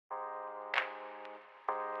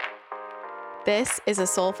This is a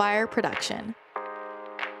Soulfire production.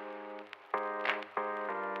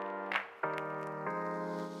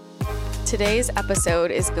 Today's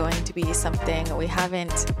episode is going to be something we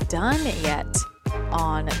haven't done yet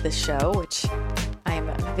on the show, which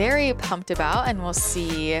I'm very pumped about, and we'll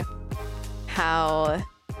see how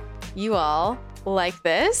you all like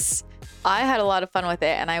this. I had a lot of fun with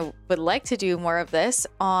it, and I would like to do more of this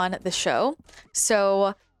on the show.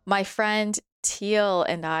 So my friend Teal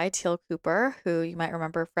and I, Teal Cooper, who you might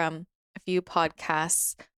remember from a few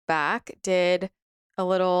podcasts back, did a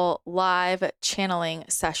little live channeling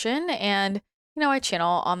session. And, I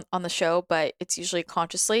channel on the show, but it's usually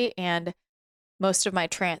consciously. And most of my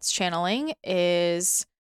trance channeling is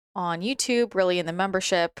on YouTube, really in the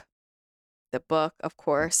membership, the book, of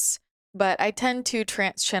course. But I tend to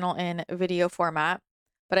trance channel in video format.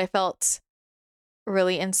 But I felt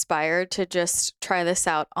really inspired to just try this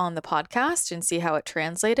out on the podcast and see how it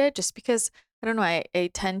translated, just because I don't know,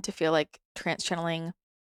 I tend to feel like trance channeling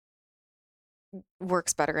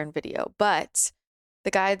works better in video. But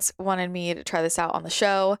the guides wanted me to try this out on the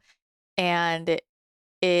show, and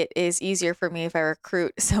it is easier for me if I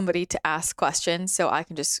recruit somebody to ask questions so I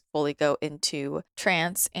can just fully go into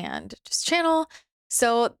trance and just channel.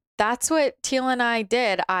 So that's what Teal and I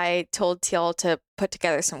did. I told Teal to put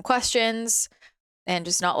together some questions and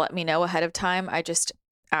just not let me know ahead of time. I just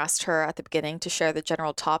asked her at the beginning to share the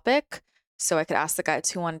general topic so I could ask the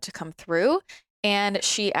guides who wanted to come through. And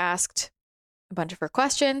she asked a bunch of her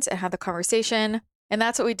questions and had the conversation. And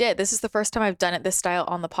that's what we did. This is the first time I've done it this style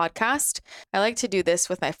on the podcast. I like to do this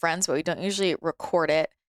with my friends, but we don't usually record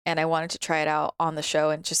it. And I wanted to try it out on the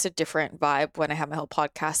show, and just a different vibe when I have my whole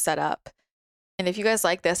podcast set up. And if you guys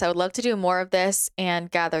like this, I would love to do more of this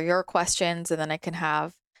and gather your questions, and then I can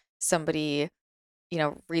have somebody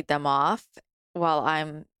read them off while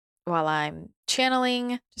I'm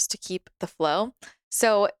channeling, just to keep the flow.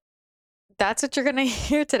 So that's what you're going to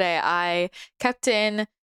hear today. I kept in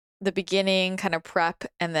the beginning kind of prep,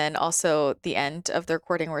 and then also the end of the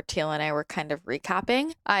recording where Teal and I were kind of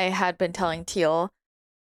recapping. I had been telling Teal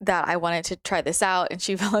that I wanted to try this out, and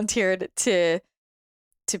she volunteered to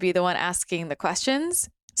be the one asking the questions.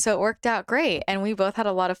 So it worked out great, and we both had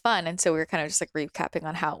a lot of fun. And so we were kind of just like recapping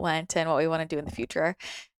on how it went and what we want to do in the future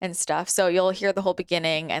and stuff. So you'll hear the whole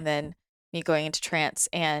beginning and then me going into trance.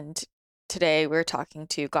 And today we're talking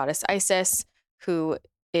to Goddess Isis, who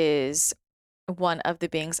is one of the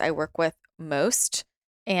beings I work with most.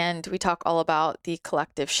 And we talk all about the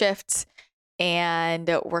collective shifts and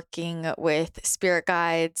working with spirit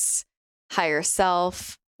guides, higher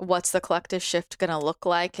self. What's the collective shift going to look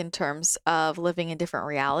like in terms of living in different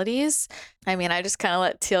realities? I mean, I just kind of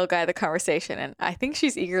let Teal guide the conversation, and I think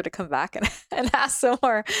she's eager to come back and ask some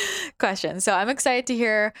more questions. So I'm excited to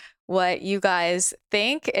hear what you guys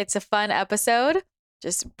think. It's a fun episode.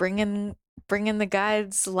 Just bringing the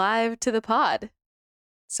guides live to the pod.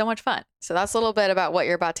 So much fun. So that's a little bit about what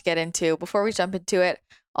you're about to get into. Before we jump into it,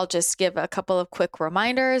 I'll just give a couple of quick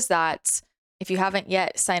reminders that if you haven't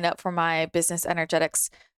yet signed up for my Business Energetics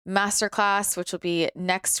Masterclass, which will be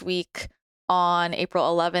next week on April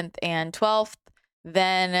 11th and 12th,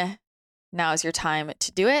 then now is your time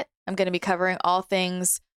to do it. I'm going to be covering all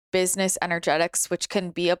things business energetics, which can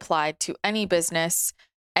be applied to any business,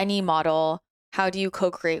 any model. How do you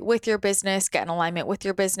co-create with your business, get in alignment with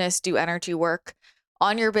your business, do energy work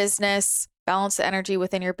on your business, balance the energy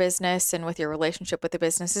within your business and with your relationship with the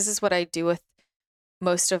business? This is what I do with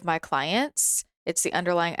most of my clients. It's the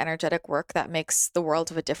underlying energetic work that makes the world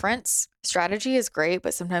of a difference. Strategy is great,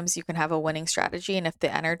 but sometimes you can have a winning strategy, and if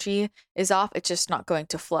the energy is off, it's just not going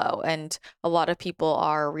to flow. And a lot of people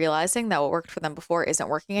are realizing that what worked for them before isn't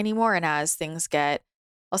working anymore. And as things get,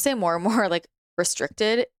 I'll say more and more like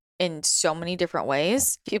restricted in so many different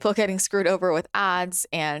ways, people getting screwed over with ads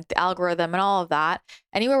and the algorithm and all of that,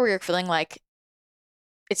 anywhere where you're feeling like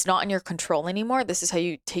it's not in your control anymore, this is how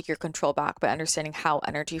you take your control back, by understanding how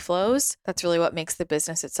energy flows. That's really what makes the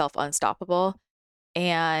business itself unstoppable.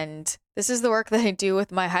 And this is the work that I do with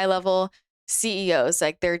my high level CEOs.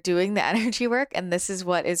 Like, they're doing the energy work, and this is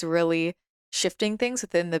what is really shifting things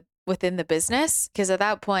within the business. Because at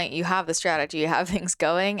that point, you have the strategy, you have things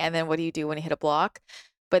going, and then what do you do when you hit a block?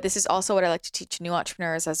 But this is also what I like to teach new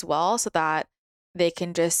entrepreneurs as well, so that they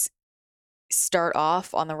can just start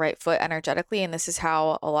off on the right foot energetically. And this is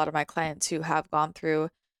how a lot of my clients who have gone through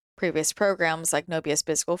previous programs like Nobius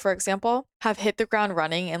Biz School, for example, have hit the ground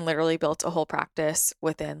running and literally built a whole practice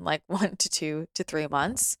within like 1 to 2 to 3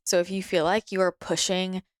 months. So if you feel like you are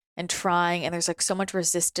pushing and trying and there's like so much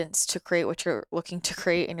resistance to create what you're looking to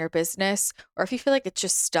create in your business, or if you feel like it's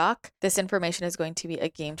just stuck, this information is going to be a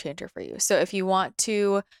game changer for you. So if you want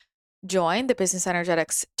to join the Business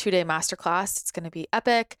Energetics 2-day masterclass. It's going to be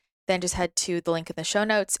epic. Then just head to the link in the show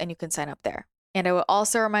notes and you can sign up there. And I will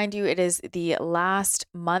also remind you, it is the last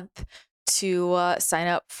month to sign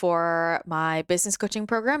up for my business coaching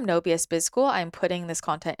program, No BS Biz School. I'm putting this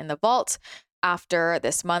content in the vault after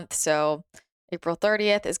this month. So April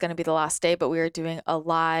 30th is going to be the last day, but we are doing a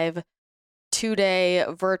live 2-day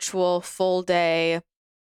virtual full day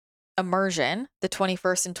immersion the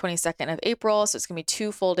 21st and 22nd of April. So it's going to be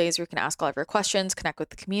 2 full days where you can ask all of your questions, connect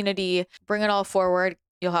with the community, bring it all forward.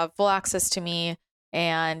 You'll have full access to me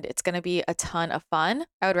and it's going to be a ton of fun.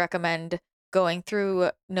 I would recommend going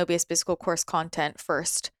through No BS Biz School course content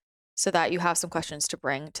first so that you have some questions to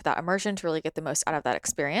bring to that immersion to really get the most out of that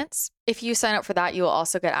experience. If you sign up for that, you will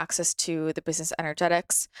also get access to the Business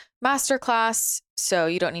Energetics Masterclass, so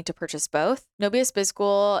you don't need to purchase both. No BS Biz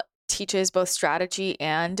School teaches both strategy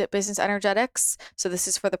and business energetics. So this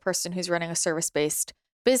is for the person who's running a service-based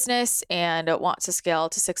business and wants to scale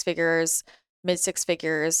to 6 figures, mid 6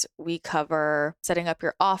 figures. We cover setting up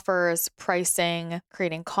your offers, pricing,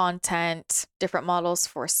 creating content, different models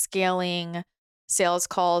for scaling, sales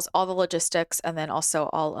calls, all the logistics, and then also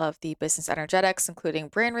all of the business energetics, including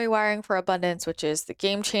brand rewiring for abundance, which is the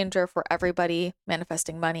game changer for everybody,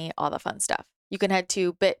 manifesting money, all the fun stuff. You can head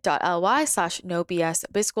to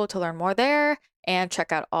bit.ly/nobsbizschool to learn more there and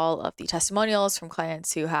check out all of the testimonials from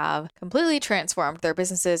clients who have completely transformed their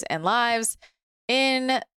businesses and lives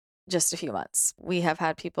in just a few months. We have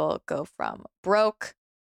had people go from broke,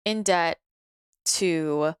 in debt,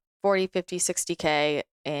 to 40, 50, 60K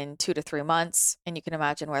in 2 to 3 months. And you can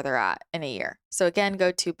imagine where they're at in a year. So again,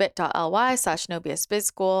 go to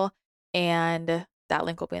bit.ly/nobsbizschool and that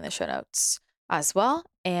link will be in the show notes as well.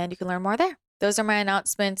 And you can learn more there. Those are my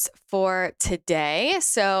announcements for today.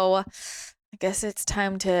 So I guess it's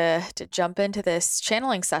time to jump into this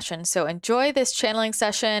channeling session. So enjoy this channeling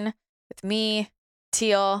session with me,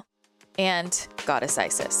 Teal, and Goddess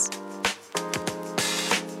Isis.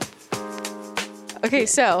 Okay,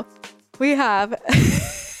 so we have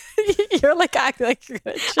you're like acting like you're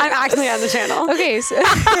gonna I'm actually on the channel. Okay, so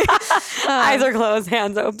eyes are closed,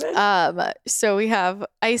 hands open. So we have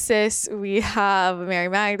Isis, we have Mary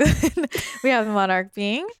Magdalene, we have the Monarch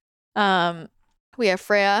Being, we have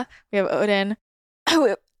Freya, we have Odin, we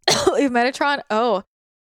have Metatron. Oh,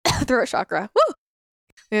 throat chakra. Woo!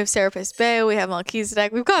 We have Serapis Bey, we have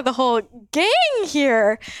Melchizedek. We've got the whole gang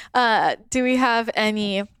here. Do we have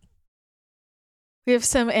any? We have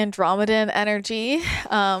some Andromedan energy,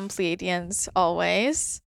 Pleiadians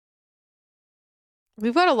always.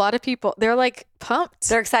 We've got a lot of people. They're like pumped.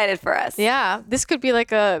 They're excited for us. Yeah, this could be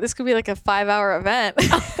like a 5-hour event.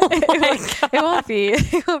 Oh my God. It won't be.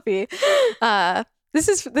 It won't be. This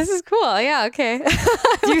is cool. Yeah. Okay.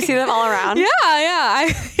 Do you see them all around?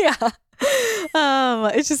 Yeah. Yeah.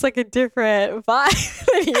 It's just like a different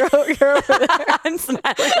vibe. You're over there. I'm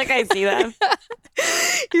smiling like I see them.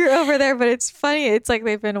 You're over there, but it's funny. It's like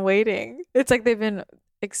they've been waiting. It's like they've been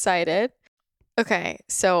excited. Okay,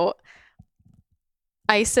 so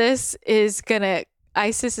Isis is gonna.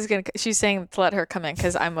 She's saying to let her come in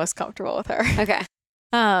because I'm most comfortable with her. Okay.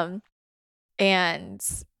 And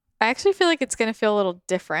I actually feel like it's gonna feel a little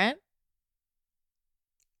different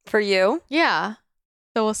For you? Yeah.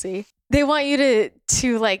 So we'll see. They want you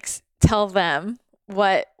to like tell them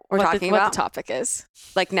what talking what about? the topic is.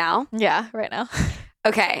 Like now? Yeah, right now.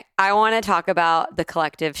 Okay. I want to talk about the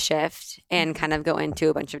collective shift and kind of go into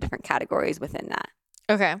a bunch of different categories within that.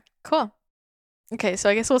 Okay, cool. Okay, so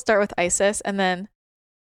I guess we'll start with Isis and then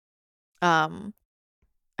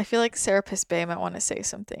I feel like Serapis Bey might want to say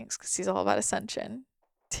some things because he's all about ascension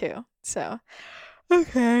too. So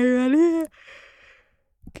okay, ready?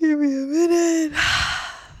 Give me a minute.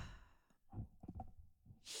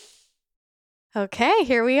 Okay,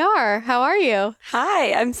 here we are. How are you?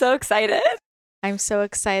 Hi, I'm so excited. I'm so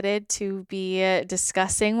excited to be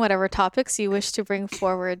discussing whatever topics you wish to bring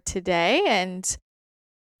forward today. And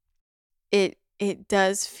it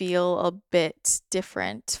does feel a bit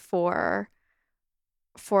different for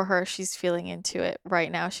her. She's feeling into it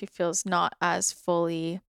right now. She feels not as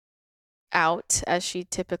fully out as she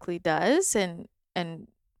typically does. And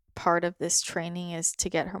part of this training is to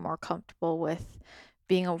get her more comfortable with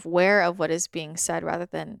being aware of what is being said rather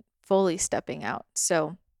than fully stepping out.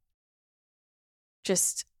 So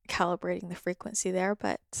just calibrating the frequency there,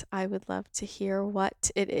 but I would love to hear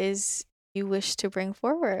what it is you wish to bring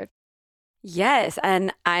forward. Yes,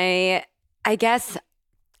 and I guess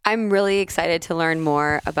I'm really excited to learn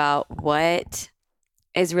more about what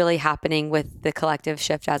is really happening with the collective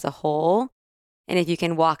shift as a whole And if you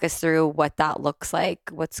can walk us through what that looks like,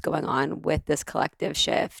 what's going on with this collective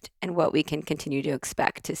shift, and what we can continue to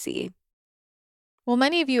expect to see. Well,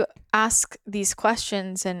 many of you ask these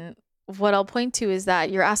questions, and what I'll point to is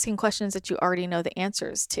that you're asking questions that you already know the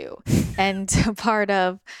answers to. And part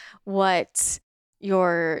of what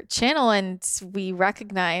your channel, and we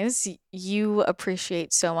recognize you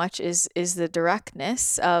appreciate so much, is the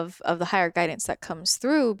directness of the higher guidance that comes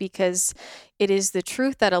through, because it is the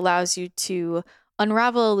truth that allows you to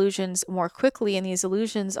unravel illusions more quickly. And these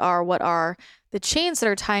illusions are what are the chains that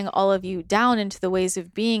are tying all of you down into the ways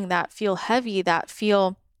of being that feel heavy, that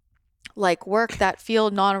feel like work, that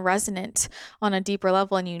feel non-resonant on a deeper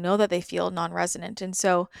level, and you know that they feel non-resonant. And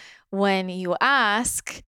so when you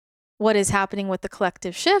ask what is happening with the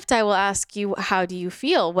collective shift, I will ask you, how do you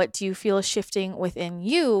feel? What do you feel is shifting within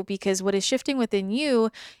you? Because what is shifting within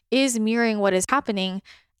you is mirroring what is happening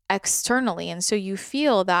externally. And so you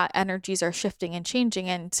feel that energies are shifting and changing.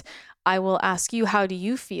 And I will ask you, how do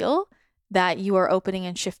you feel that you are opening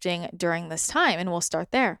and shifting during this time? And we'll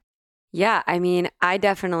start there. Yeah, I mean, I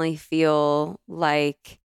definitely feel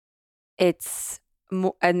like it's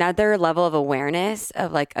another level of awareness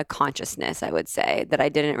of like a consciousness, I would say, that I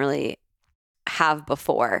didn't really have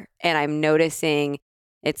before. And I'm noticing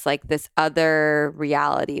it's like this other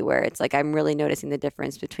reality where it's like I'm really noticing the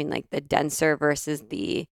difference between like the denser versus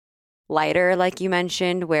the lighter, like you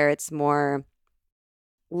mentioned, where it's more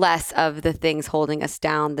less of the things holding us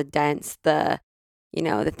down, the dense, the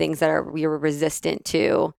things that we were resistant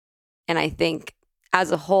to. And I think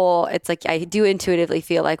as a whole, it's like I do intuitively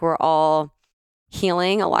feel like we're all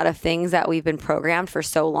healing a lot of things that we've been programmed for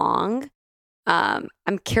so long. I'm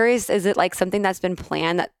curious, is it like something that's been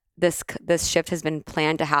planned, that this shift has been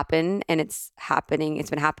planned to happen, and it's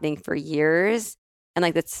been happening for years, and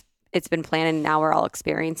like it's been planned and now we're all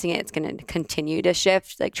experiencing it. It's going to continue to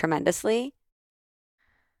shift like tremendously.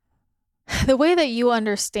 The way that you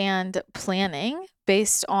understand planning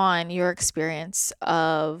based on your experience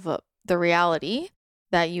of the reality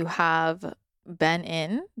that you have been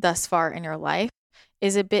in thus far in your life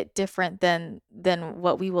is a bit different than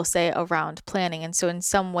what we will say around planning. And so in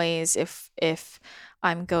some ways, if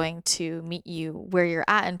I'm going to meet you where you're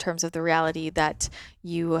at in terms of the reality that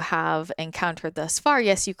you have encountered thus far,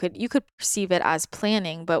 yes, you could perceive it as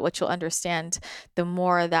planning, but what you'll understand the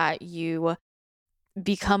more that you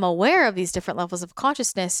become aware of these different levels of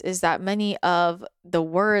consciousness is that many of the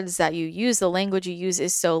words that you use, the language you use,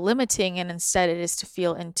 is so limiting, and instead it is to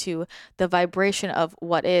feel into the vibration of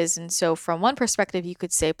what is. And so from one perspective, you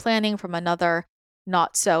could say planning, from another,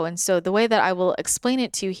 not so. And so the way that I will explain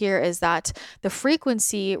it to you here is that the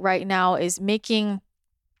frequency right now is making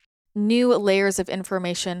new layers of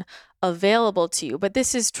information available to you. But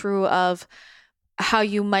this is true of how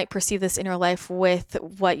you might perceive this in your life with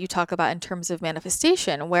what you talk about in terms of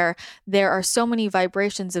manifestation, where there are so many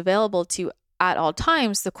vibrations available to you at all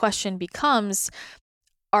times. The question becomes,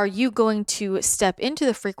 are you going to step into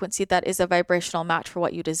the frequency that is a vibrational match for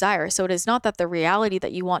what you desire? So it is not that the reality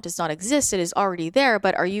that you want does not exist, it is already there,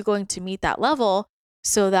 but are you going to meet that level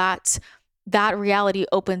so that that reality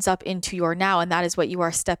opens up into your now, and that is what you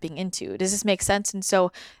are stepping into? Does this make sense? And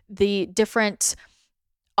so the different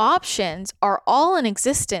options are all in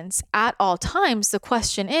existence at all times. The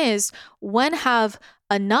question is, when have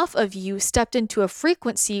enough of you stepped into a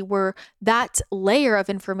frequency where that layer of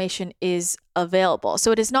information is available?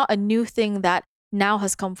 So it is not a new thing that now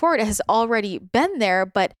has come forward. It has already been there,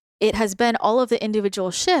 but it has been all of the individual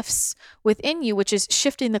shifts within you, which is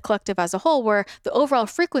shifting the collective as a whole, where the overall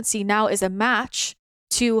frequency now is a match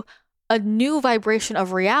to a new vibration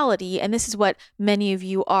of reality. And this is what many of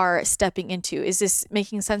you are stepping into. Is this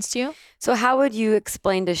making sense to you? So how would you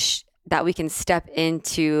explain that we can step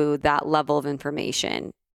into that level of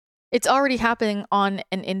information? It's already happening on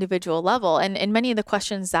an individual level. And in many of the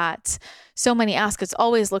questions that so many ask, it's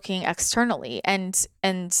always looking externally, and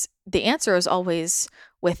the answer is always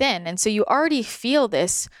within. And so you already feel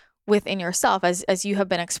this within yourself, as you have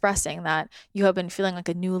been expressing, that you have been feeling like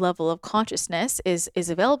a new level of consciousness is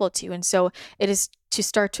available to you. And so it is to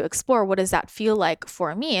start to explore, what does that feel like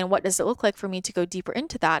for me, and what does it look like for me to go deeper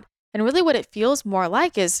into that? And really what it feels more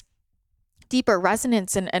like is deeper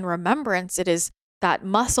resonance and remembrance. It is that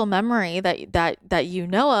muscle memory that you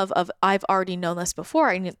know of I've already known this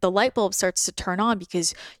before, and the light bulb starts to turn on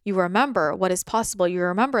because you remember what is possible. You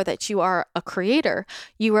remember that you are a creator.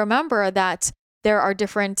 You remember that there are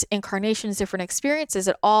different incarnations, different experiences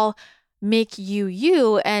that all make you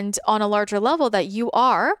you, and on a larger level that you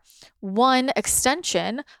are one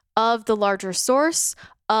extension of the larger source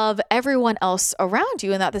of everyone else around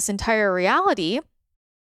you, and that this entire reality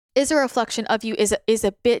is a reflection of you, is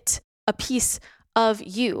a piece of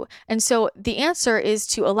you. And so the answer is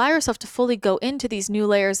to allow yourself to fully go into these new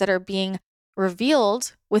layers that are being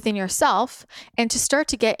revealed within yourself and to start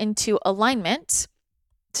to get into alignment,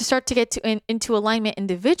 to start to get into alignment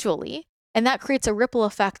individually. And that creates a ripple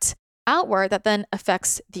effect outward that then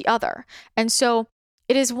affects the other. And so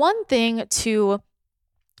it is one thing to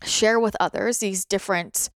share with others these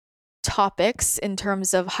different topics in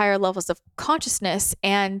terms of higher levels of consciousness,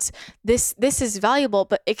 and this is valuable,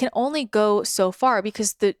 but it can only go so far,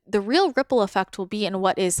 because the real ripple effect will be in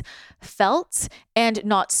what is felt and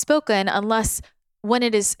not spoken, unless when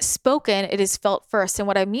it is spoken it is felt first. And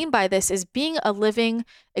what I mean by this is being a living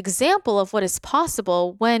example of what is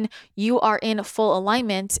possible when you are in full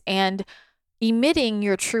alignment and emitting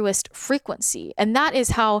your truest frequency. And that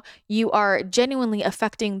is how you are genuinely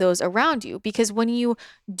affecting those around you. Because when you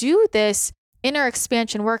do this inner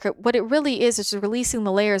expansion work, what it really is releasing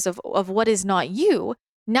the layers of what is not you.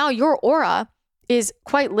 Now your aura is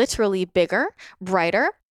quite literally bigger,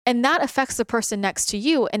 brighter, and that affects the person next to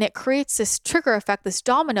you. And it creates this trigger effect, this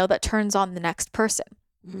domino that turns on the next person.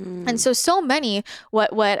 And so many,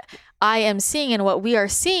 what I am seeing and what we are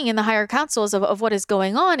seeing in the higher councils of what is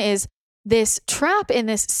going on is this trap in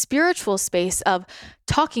this spiritual space of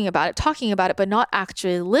talking about it, but not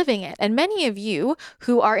actually living it. And many of you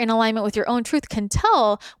who are in alignment with your own truth can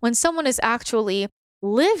tell when someone is actually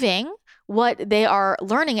living what they are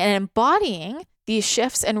learning and embodying these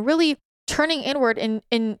shifts and really turning inward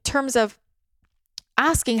in terms of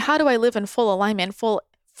asking, how do I live in full alignment,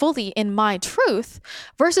 fully in my truth,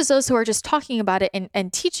 versus those who are just talking about it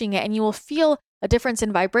and teaching it. And you will feel a difference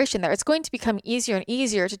in vibration there. It's going to become easier and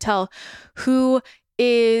easier to tell who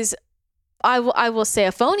is, I will say,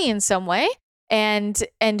 a phony in some way, and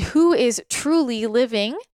who is truly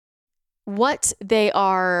living what they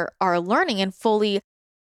are learning and fully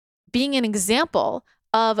being an example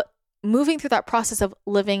of moving through that process of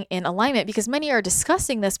living in alignment. Because many are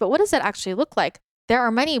discussing this, but what does that actually look like? There are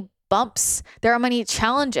many bumps, there are many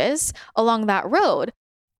challenges along that road.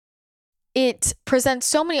 It presents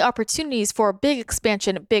so many opportunities for big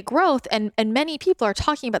expansion, big growth, and many people are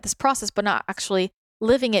talking about this process but not actually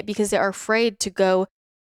living it because they are afraid to go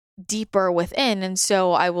deeper within. And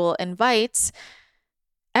so I will invite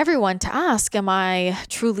everyone to ask, am I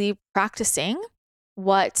truly practicing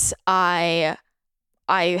what I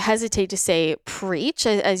hesitate to say preach,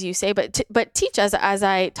 as you say, but teach as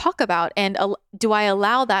I talk about? And do I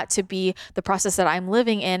allow that to be the process that I'm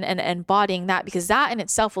living in and embodying that? Because that in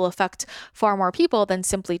itself will affect far more people than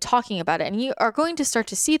simply talking about it. And you are going to start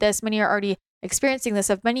to see this. Many are already experiencing this,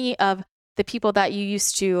 of many of the people that you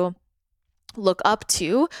used to look up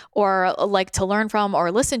to or like to learn from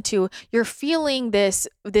or listen to. You're feeling this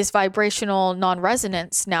vibrational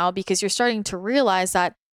non-resonance now, because you're starting to realize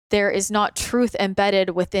that there is not truth embedded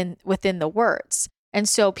within the words. And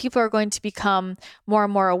so people are going to become more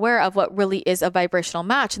and more aware of what really is a vibrational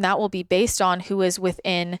match. And that will be based on who is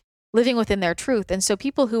living within their truth. And so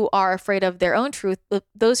people who are afraid of their own truth,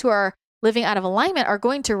 those who are living out of alignment, are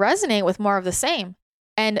going to resonate with more of the same.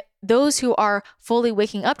 And those who are fully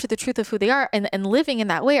waking up to the truth of who they are and living in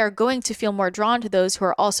that way are going to feel more drawn to those who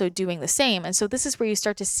are also doing the same. And so this is where you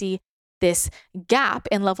start to see this gap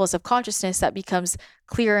in levels of consciousness that becomes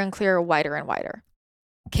clearer and clearer, wider and wider.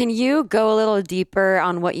 Can you go a little deeper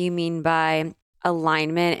on what you mean by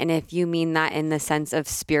alignment? And if you mean that in the sense of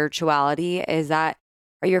spirituality, are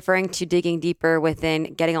you referring to digging deeper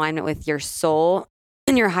within getting alignment with your soul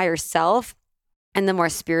and your higher self and the more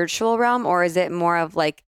spiritual realm? Or is it more of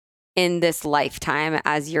like in this lifetime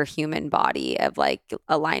as your human body of like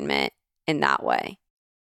alignment in that way?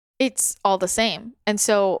 It's all the same. And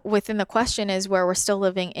so within the question is where we're still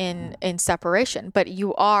living in separation, but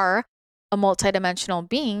you are a multidimensional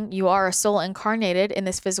being. You are a soul incarnated in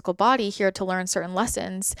this physical body, here to learn certain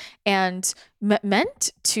lessons and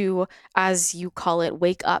meant to, as you call it,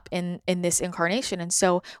 wake up in this incarnation. And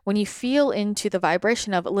so when you feel into the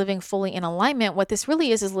vibration of living fully in alignment, what this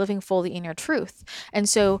really is living fully in your truth. And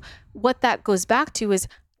so what that goes back to is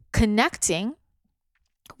connecting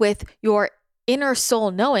with your inner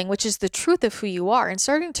soul knowing, which is the truth of who you are, and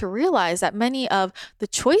starting to realize that many of the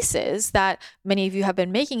choices that many of you have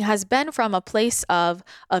been making has been from a place of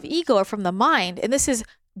ego or from the mind. And this is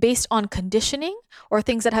based on conditioning or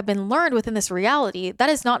things that have been learned within this reality.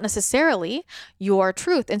 That is not necessarily your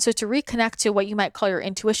truth. And so to reconnect to what you might call your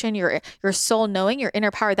intuition, your soul knowing, your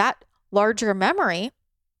inner power, that larger memory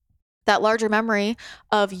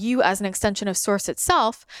of you as an extension of source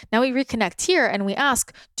itself, now we reconnect here and we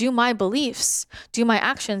ask, do my beliefs, do my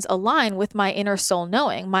actions align with my inner soul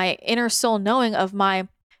knowing of my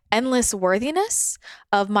endless worthiness,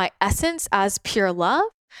 of my essence as pure love,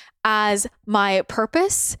 as my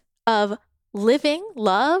purpose of living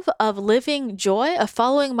love, of living joy, of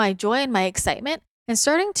following my joy and my excitement, and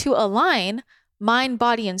starting to align mind,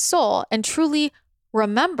 body, and soul, and truly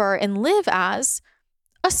remember and live as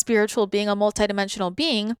a spiritual being, a multidimensional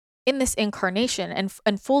being in this incarnation,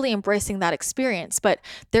 and fully embracing that experience. But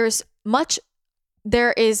there is much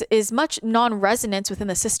non-resonance within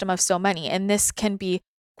the system of so many. And this can be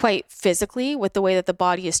quite physically with the way that the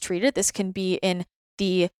body is treated. This can be in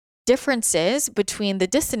the differences between the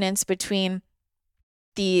dissonance between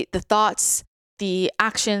the thoughts, the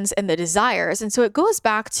actions, and the desires. And so it goes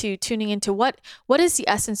back to tuning into what is the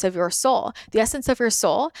essence of your soul, the essence of your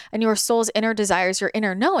soul and your soul's inner desires, your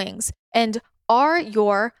inner knowings. And are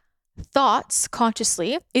your thoughts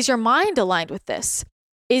consciously, is your mind aligned with this?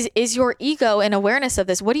 Is your ego and awareness of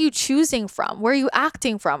this? What are you choosing from? Where are you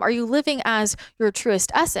acting from? Are you living as your truest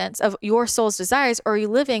essence of your soul's desires? Or are you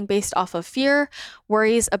living based off of fear,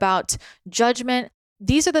 worries about judgment?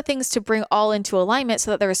 These are the things to bring all into alignment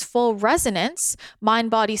so that there is full resonance, mind,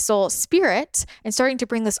 body, soul, spirit, and starting to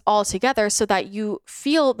bring this all together so that you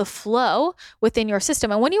feel the flow within your system.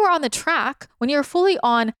 And when you are on the track, when you're fully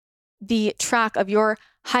on the track of your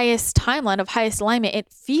highest timeline, of highest alignment, it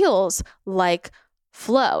feels like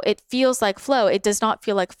flow. It feels like flow. It does not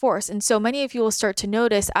feel like force. And so many of you will start to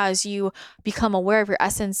notice as you become aware of your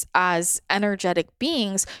essence as energetic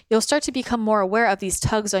beings, you'll start to become more aware of these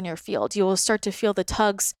tugs on your field. You will start to feel the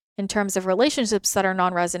tugs in terms of relationships that are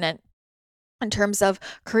non-resonant, in terms of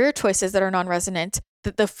career choices that are non-resonant,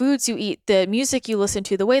 the foods you eat, the music you listen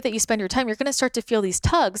to, the way that you spend your time. You're going to start to feel these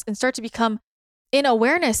tugs and start to become in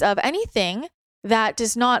awareness of anything that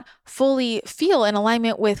does not fully feel in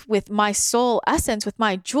alignment with my soul essence, with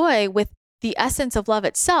my joy, with the essence of love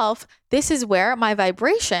itself. This is where my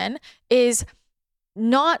vibration is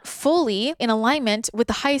not fully in alignment with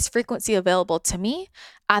the highest frequency available to me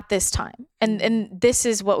at this time. And this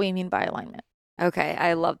is what we mean by alignment. Okay,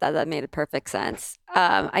 I love that. That made perfect sense.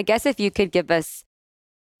 I guess if you could give us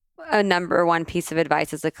a number one piece of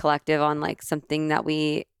advice as a collective on like something that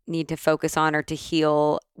we need to focus on or to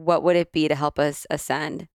heal, what would it be to help us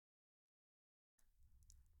ascend?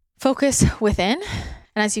 Focus within.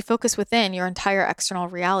 And as you focus within, your entire external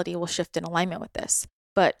reality will shift in alignment with this.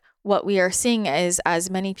 But what we are seeing is, as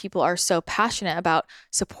many people are so passionate about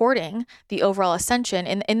supporting the overall ascension,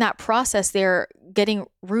 in that process, they're getting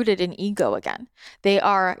rooted in ego again. They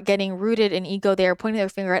are getting rooted in ego. They are pointing their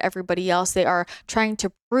finger at everybody else. They are trying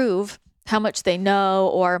to prove how much they know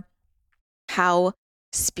or how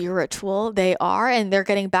spiritual they are. And they're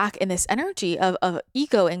getting back in this energy of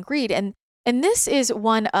ego and greed. And this is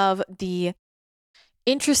one of the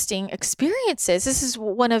interesting experiences. This is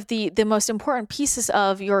one of the most important pieces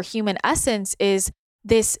of your human essence, is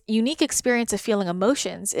this unique experience of feeling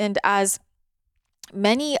emotions. And as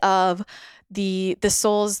many of the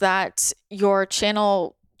souls that your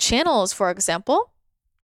channels, for example,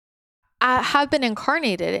 have been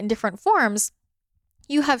incarnated in different forms,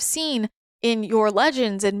 you have seen in your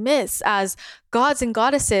legends and myths as gods and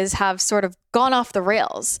goddesses have sort of gone off the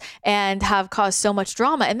rails and have caused so much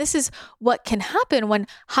drama. And this is what can happen when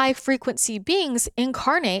high frequency beings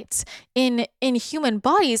incarnate in human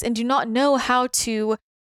bodies and do not know how to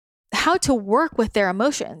work with their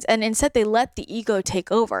emotions. And instead they let the ego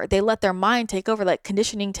take over. They let their mind take over, let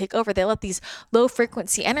conditioning take over. They let these low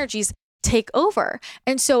frequency energies take over.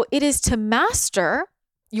 And so it is to master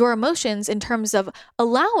your emotions in terms of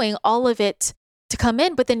allowing all of it to come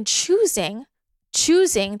in, but then choosing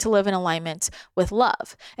to live in alignment with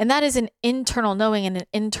love. And that is an internal knowing and an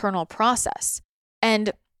internal process.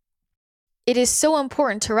 And it is so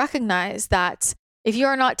important to recognize that if you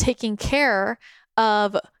are not taking care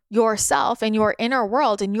of yourself and your inner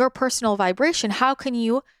world and your personal vibration, how can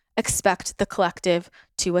you expect the collective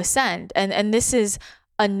to ascend? And this is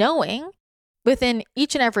a knowing within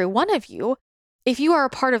each and every one of you. If you are a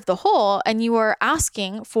part of the whole and you are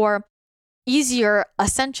asking for easier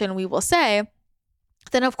ascension, we will say,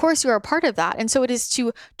 then of course you are a part of that. And so it is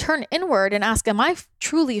to turn inward and ask, am I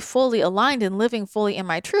truly fully aligned and living fully in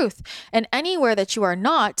my truth? And anywhere that you are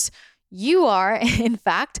not, you are in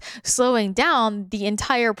fact slowing down the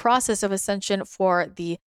entire process of ascension for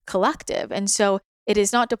the collective. And so it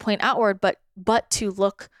is not to point outward, but to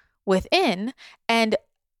look within and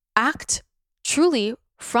act truly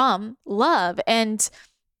from love, and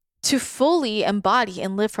to fully embody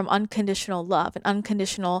and live from unconditional love and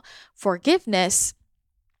unconditional forgiveness.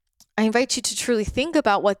 I invite you to truly think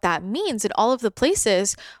about what that means in all of the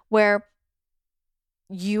places where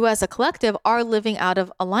you as a collective are living out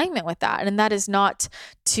of alignment with that. And that is not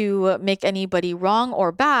to make anybody wrong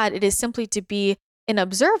or bad. It is simply to be in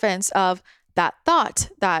observance of that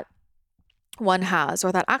thought, that one has,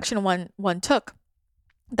 or that action one took,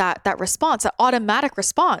 that response, that automatic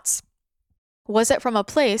response, was it from a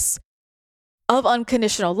place of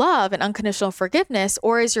unconditional love and unconditional forgiveness,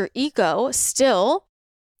 or is your ego still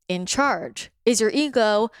in charge? Is your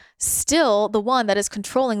ego still the one that is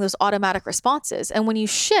controlling those automatic responses? And when you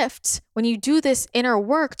shift, when you do this inner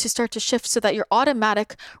work to start to shift so that your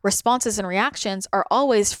automatic responses and reactions are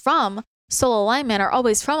always from soul alignment, are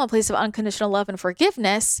always from a place of unconditional love and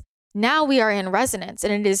forgiveness, now we are in resonance.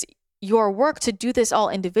 And it is your work to do this all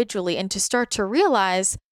individually and to start to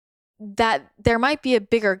realize that there might be a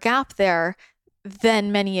bigger gap there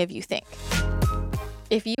than many of you think.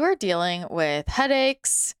 If you are dealing with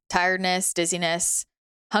headaches, tiredness, dizziness,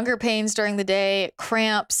 hunger pains during the day,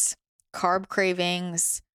 cramps, carb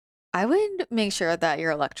cravings, I would make sure that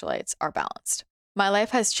your electrolytes are balanced. My life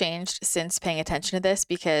has changed since paying attention to this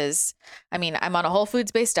because, I'm on a whole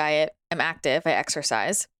foods-based diet. I'm active, I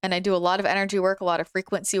exercise, and I do a lot of energy work, a lot of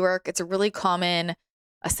frequency work. It's a really common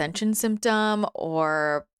ascension symptom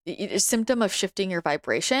or a symptom of shifting your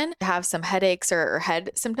vibration. Have some headaches or head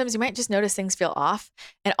symptoms, you might just notice things feel off.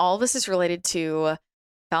 And all of this is related to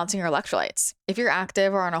balancing your electrolytes. If you're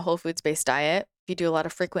active or on a whole foods-based diet, if you do a lot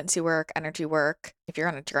of frequency work, energy work, if you're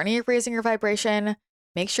on a journey of raising your vibration,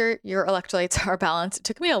 make sure your electrolytes are balanced. It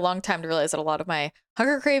took me a long time to realize that a lot of my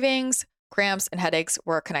hunger cravings, cramps, and headaches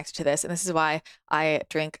were connected to this. And this is why I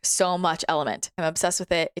drink so much Element. I'm obsessed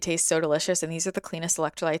with it. It tastes so delicious. And these are the cleanest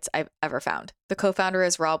electrolytes I've ever found. The co-founder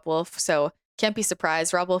is Rob Wolf. So can't be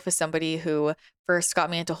surprised. Rob Wolf is somebody who first got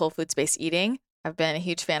me into whole foods-based eating. I've been a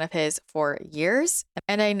huge fan of his for years.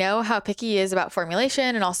 And I know how picky he is about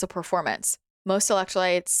formulation and also performance. Most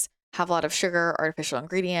electrolytes have a lot of sugar, artificial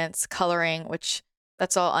ingredients, coloring, which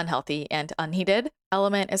that's all unhealthy and unneeded.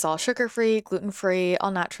 Element is all sugar-free, gluten-free, all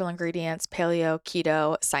natural ingredients, paleo,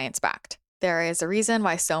 keto, science-backed. There is a reason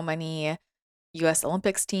why so many US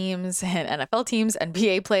Olympics teams and NFL teams and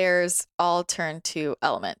NBA players all turn to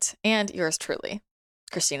Element, and yours truly,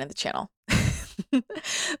 Christina the channel.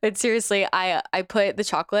 But seriously, I put the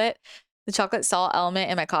chocolate salt Element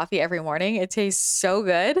in my coffee every morning. It tastes so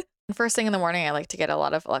good. First thing in the morning, I like to get a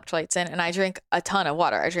lot of electrolytes in, and I drink a ton of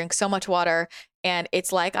water. I drink so much water, and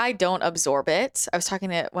it's like I don't absorb it. I was talking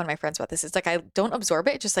to one of my friends about this. It's like I don't absorb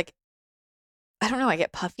it, just like, I don't know, I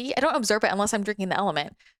get puffy. I don't absorb it unless I'm drinking the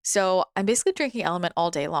Element. So I'm basically drinking Element all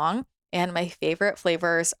day long, and my favorite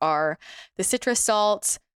flavors are the citrus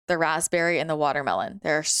salt, the raspberry, and the watermelon.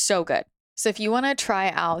 They're so good. So if you want to try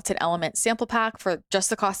out an Element sample pack for just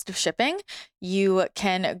the cost of shipping, you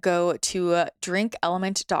can go to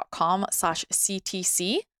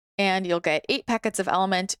drinkelement.com/CTC, and you'll get 8 packets of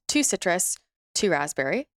Element, 2 citrus, 2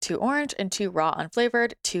 raspberry, 2 orange, and 2 raw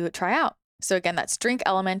unflavored to try out. So again, that's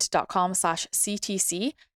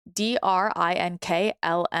drinkelement.com/CTC,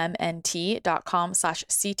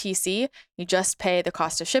 drinklmnt.com/CTC. You just pay the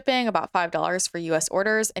cost of shipping, about $5 for US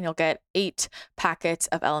orders, and you'll get 8 packets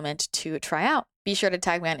of Element to try out. Be sure to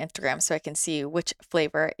tag me on Instagram so I can see which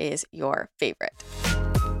flavor is your favorite.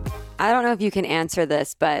 I don't know if you can answer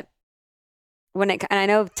this, but and I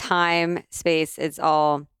know time, space is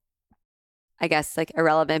all, I guess, like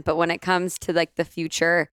irrelevant, but when it comes to like the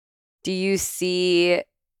future, do you see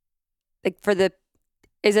like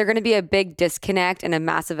is there going to be a big disconnect and a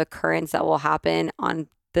massive occurrence that will happen on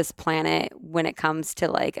this planet when it comes to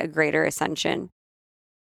like a greater ascension?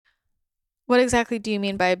 What exactly do you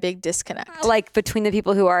mean by a big disconnect? Like between the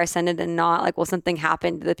people who are ascended and not, like will something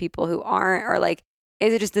happen to the people who aren't? Or like,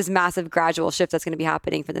 is it just this massive gradual shift that's going to be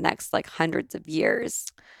happening for the next like hundreds of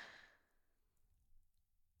years?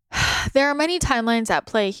 There are many timelines at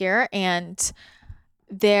play here, and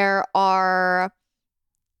there are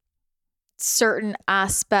certain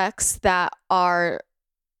aspects that are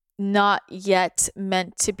not yet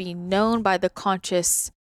meant to be known by the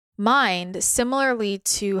conscious mind, similarly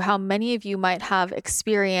to how many of you might have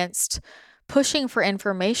experienced pushing for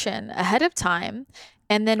information ahead of time.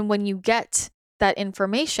 And then when you get that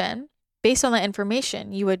information, based on that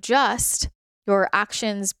information, you adjust your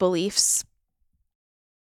actions, beliefs,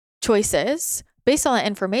 choices based on that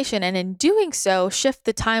information, and in doing so, shift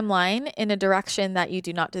the timeline in a direction that you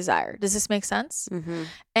do not desire. Does this make sense? Mm-hmm.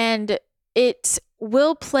 And it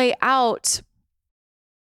will play out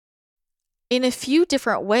in a few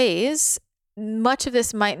different ways. Much of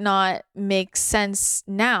this might not make sense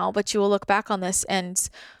now, but you will look back on this, and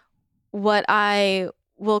what I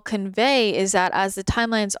will convey is that as the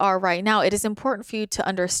timelines are right now, it is important for you to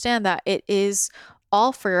understand that it is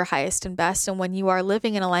all for your highest and best. And when you are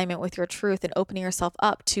living in alignment with your truth and opening yourself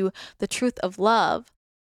up to the truth of love,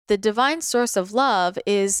 the divine source of love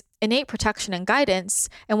is innate protection and guidance.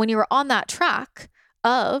 And when you are on that track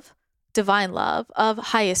of divine love, of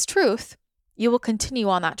highest truth, you will continue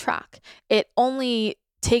on that track. It only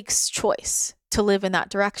takes choice to live in that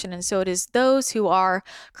direction. And so it is those who are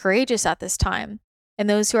courageous at this time and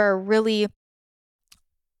those who are really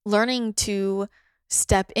learning to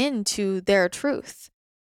step into their truth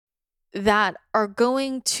that are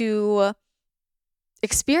going to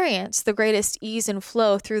experience the greatest ease and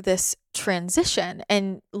flow through this transition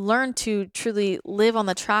and learn to truly live on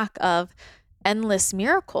the track of endless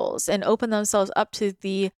miracles and open themselves up to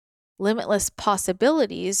the limitless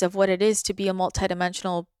possibilities of what it is to be a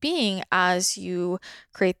multidimensional being as you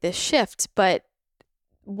create this shift. But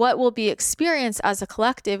what will be experienced as a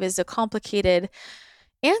collective is a complicated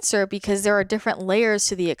answer because there are different layers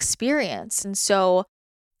to the experience. And so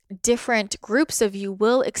different groups of you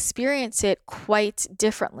will experience it quite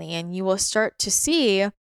differently, and you will start to see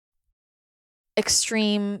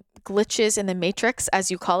extreme glitches in the matrix,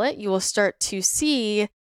 as you call it. You will start to see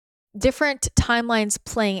different timelines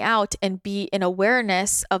playing out and be in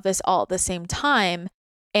awareness of this all at the same time.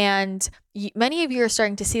 And many of you are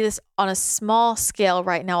starting to see this on a small scale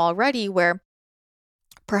right now already, where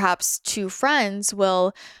perhaps two friends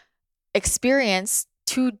will experience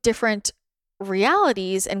two different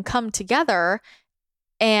realities and come together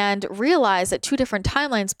and realize that two different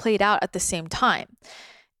timelines played out at the same time.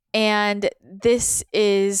 And this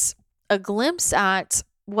is a glimpse at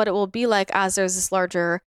what it will be like as there's this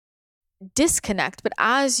larger disconnect. But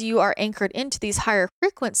as you are anchored into these higher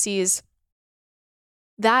frequencies,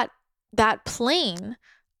 that plane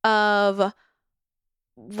of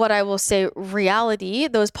what I will say reality,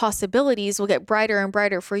 those possibilities will get brighter and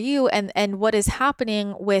brighter for you. And what is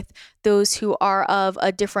happening with those who are of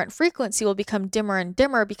a different frequency will become dimmer and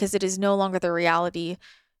dimmer because it is no longer the reality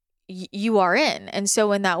you are in. And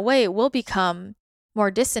so in that way, it will become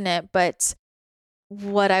more dissonant. But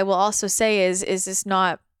what I will also say is this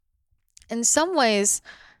not in some ways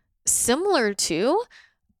similar to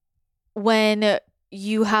when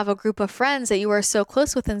you have a group of friends that you are so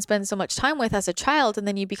close with and spend so much time with as a child, and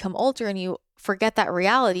then you become older and you forget that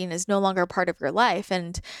reality and is no longer a part of your life.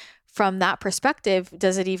 And from that perspective,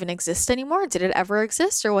 does it even exist anymore? Did it ever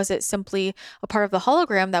exist? Or was it simply a part of the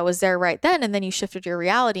hologram that was there right then, and then you shifted your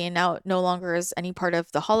reality and now it no longer is any part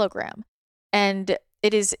of the hologram? And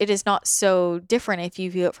it is not so different if you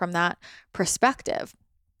view it from that perspective.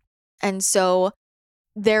 And so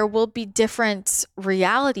there will be different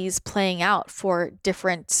realities playing out for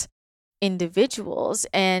different individuals.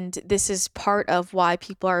 And this is part of why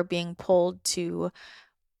people are being pulled to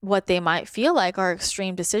what they might feel like are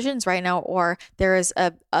extreme decisions right now, or there is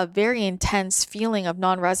a very intense feeling of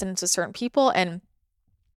non-resonance with certain people and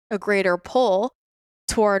a greater pull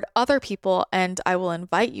toward other people. And I will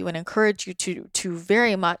invite you and encourage you to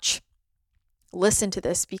very much listen to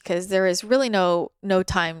this, because there is really no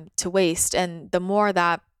time to waste. And the more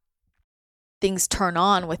that things turn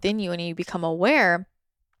on within you and you become aware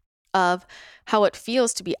of how it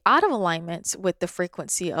feels to be out of alignment with the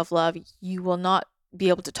frequency of love, you will not be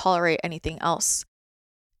able to tolerate anything else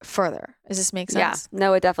further. Does this make sense? Yeah,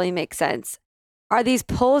 no, it definitely makes sense. Are these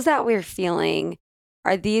pulls that we're feeling,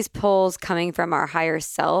 are these pulls coming from our higher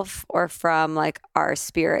self or from like our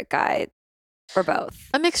spirit guide, or both?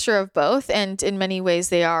 A mixture of both. And in many ways,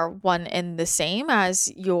 they are one and the same, as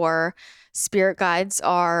your spirit guides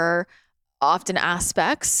are often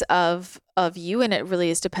aspects of you. And it really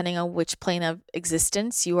is depending on which plane of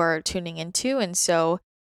existence you are tuning into. And so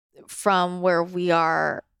from where we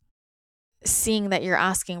are seeing that you're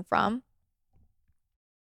asking from,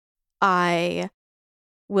 I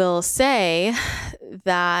will say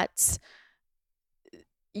that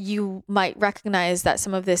you might recognize that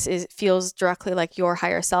some of this feels directly like your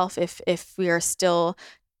higher self if we are still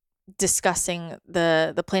discussing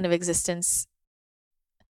the plane of existence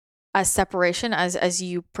as separation as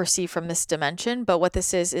you perceive from this dimension. But what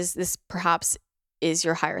this is this perhaps is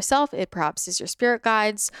your higher self. It perhaps is your spirit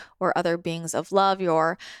guides or other beings of love,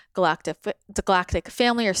 your galactic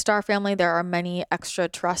family or star family. There are many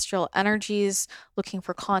extraterrestrial energies looking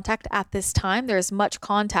for contact at this time. There's much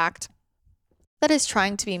contact that is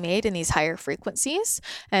trying to be made in these higher frequencies,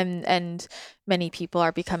 and many people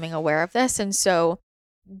are becoming aware of this. And so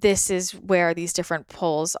this is where these different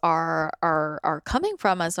poles are coming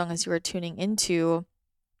from, as long as you are tuning into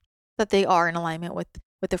that they are in alignment with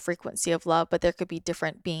the frequency of love. But there could be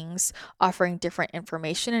different beings offering different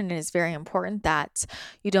information, and it is very important that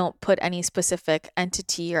you don't put any specific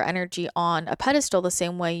entity or energy on a pedestal the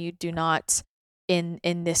same way you do not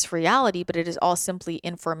in this reality, but it is all simply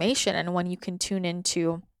information. And when you can tune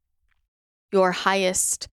into your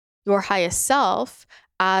highest self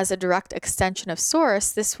as a direct extension of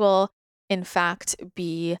source, this will in fact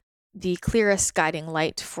be the clearest guiding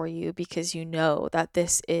light for you because you know that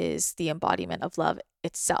this is the embodiment of love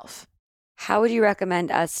itself. How would you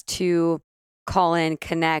recommend us to call in,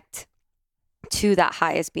 connect to that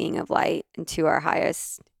highest being of light and to our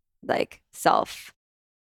highest like self?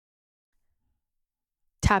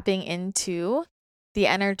 Tapping into the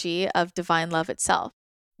energy of divine love itself.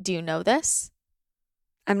 Do you know this?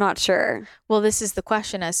 I'm not sure. Well, this is the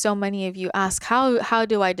question, as so many of you ask, how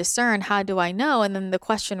do I discern? How do I know? And then the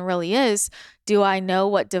question really is, do I know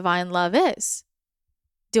what divine love is?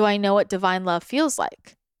 Do I know what divine love feels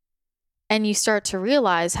like? And you start to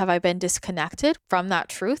realize, have I been disconnected from that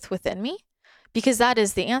truth within me? Because that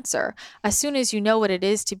is the answer. As soon as you know what it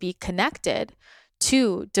is to be connected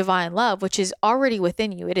to divine love, which is already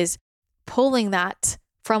within you, it is pulling that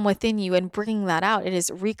from within you and bringing that out. It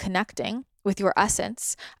is reconnecting with your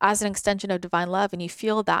essence as an extension of divine love. And you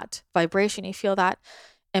feel that vibration, you feel that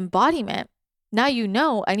embodiment. Now you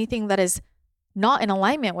know anything that is not in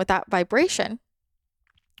alignment with that vibration,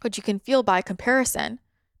 which you can feel by comparison,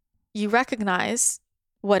 you recognize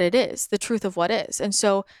what it is, the truth of what is. And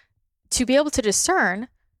so to be able to discern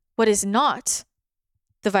what is not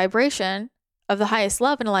the vibration of the highest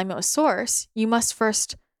love in alignment with source, you must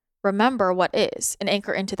first remember what is and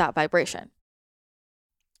anchor into that vibration.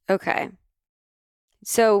 Okay.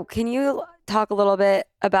 So can you talk a little bit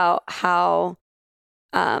about how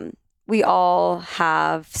we all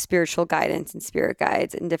have spiritual guidance and spirit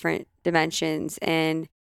guides in different dimensions, and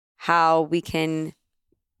how we can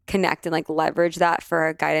connect and like leverage that for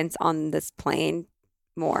our guidance on this plane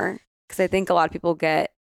more? Because I think a lot of people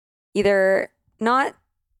get they're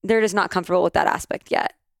just not comfortable with that aspect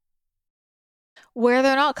yet. Where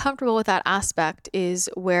they're not comfortable with that aspect is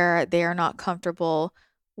where they are not comfortable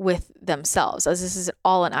with themselves, as this is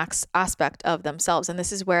all an aspect of themselves. And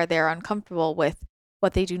this is where they're uncomfortable with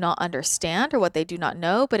what they do not understand or what they do not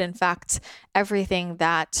know. But in fact, everything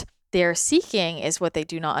that they're seeking is what they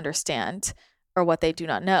do not understand or what they do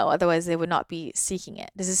not know. Otherwise, they would not be seeking it.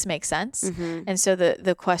 Does this make sense? Mm-hmm. And so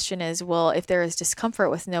the question is, well, if there is discomfort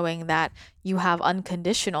with knowing that you have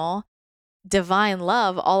unconditional divine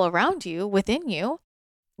love all around you, within you,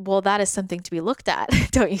 well, that is something to be looked at,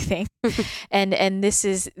 don't you think? And this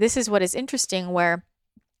is what is interesting, where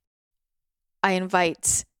I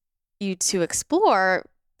invite you to explore,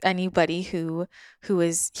 anybody who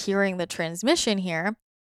is hearing the transmission here,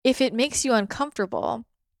 if it makes you uncomfortable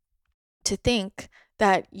to think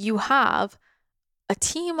that you have a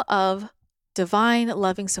team of divine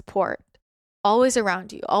loving support always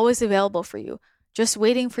around you, always available for you, just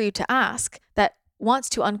waiting for you to ask, that wants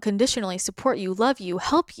to unconditionally support you, love you,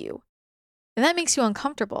 help you, and that makes you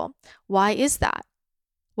uncomfortable. Why is that?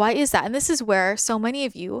 Why is that? And this is where so many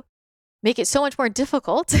of you make it so much more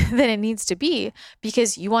difficult than it needs to be,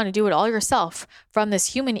 because you want to do it all yourself from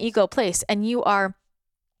this human ego place, and you are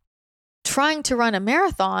trying to run a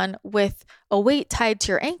marathon with a weight tied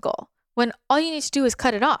to your ankle when all you need to do is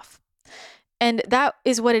cut it off. And that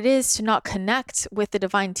is what it is to not connect with the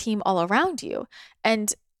divine team all around you.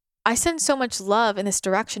 And I send so much love in this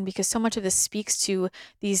direction because so much of this speaks to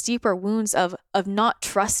these deeper wounds of not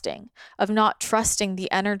trusting the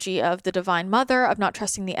energy of the Divine Mother, of not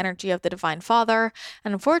trusting the energy of the Divine Father.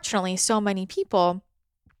 And unfortunately, so many people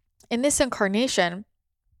in this incarnation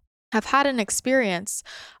have had an experience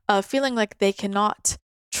of feeling like they cannot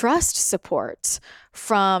trust support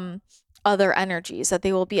from other energies, that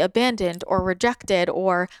they will be abandoned or rejected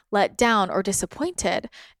or let down or disappointed.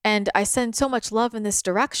 And I send so much love in this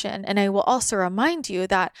direction. And I will also remind you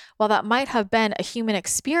that while that might have been a human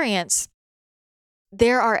experience,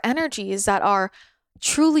 there are energies that are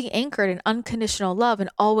truly anchored in unconditional love and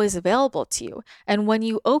always available to you. And when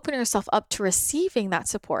you open yourself up to receiving that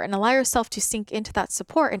support and allow yourself to sink into that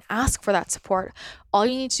support and ask for that support, all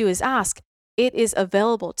you need to do is ask. It is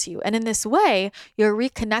available to you. And in this way, you're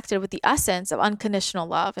reconnected with the essence of unconditional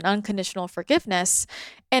love and unconditional forgiveness,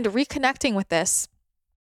 and reconnecting with this,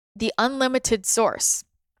 the unlimited source,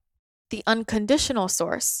 the unconditional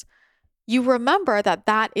source. You remember that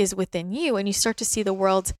that is within you, and you start to see the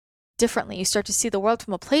world differently. You start to see the world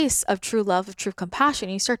from a place of true love, of true compassion.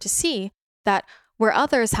 You start to see that where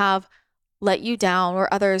others have let you down,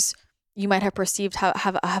 where others you might have perceived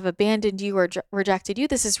have abandoned you or rejected you,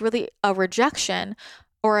 this is really a rejection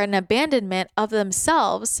or an abandonment of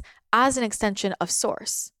themselves as an extension of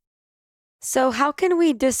source. So how can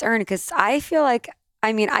we discern? Because I feel like,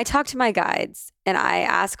 I talk to my guides and I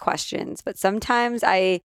ask questions, but sometimes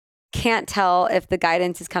I can't tell if the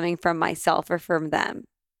guidance is coming from myself or from them.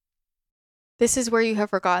 This is where you have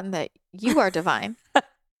forgotten that you are divine.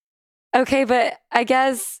 Okay, but I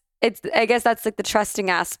guess that's like the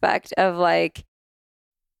trusting aspect of like,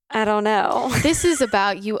 I don't know. This is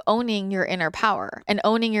about you owning your inner power and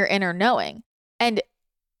owning your inner knowing. And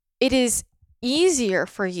it is easier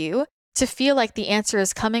for you to feel like the answer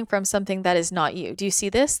is coming from something that is not you. Do you see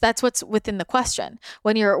this? That's what's within the question.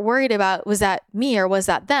 When you're worried about, was that me or was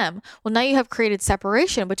that them? Well, now you have created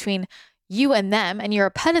separation between you and them, and you're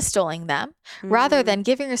pedestaling them rather than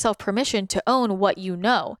giving yourself permission to own what you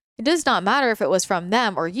know. It does not matter if it was from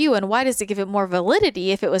them or you, and why does it give it more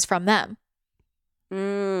validity if it was from them?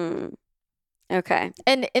 Okay.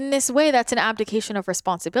 And in this way, that's an abdication of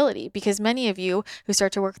responsibility, because many of you who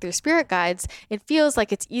start to work with your spirit guides, it feels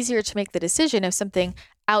like it's easier to make the decision if something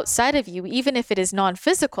outside of you, even if it is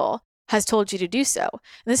non-physical, has told you to do so.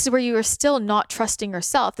 And this is where you are still not trusting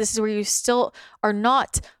yourself. This is where you still are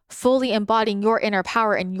not fully embodying your inner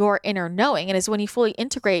power and your inner knowing. And it's when you fully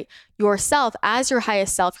integrate yourself as your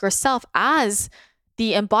highest self, yourself as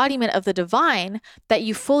the embodiment of the divine, that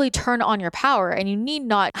you fully turn on your power, and you need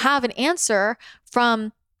not have an answer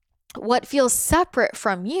from what feels separate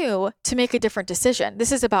from you to make a different decision.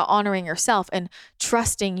 This is about honoring yourself and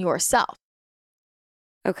trusting yourself.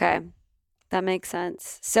 Okay. That makes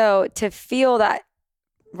sense. So to feel that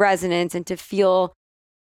resonance and to feel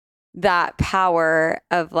that power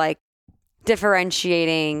of like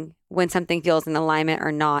differentiating when something feels in alignment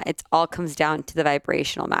or not, it all comes down to the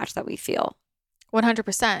vibrational match that we feel.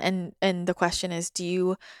 100%. And the question is, do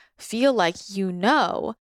you feel like you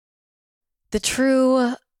know the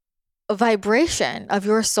true vibration of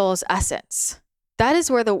your soul's essence? That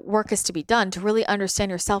is where the work is to be done, to really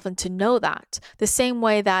understand yourself and to know that. The same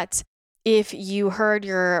way that if you heard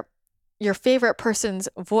your favorite person's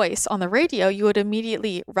voice on the radio, you would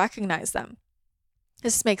immediately recognize them.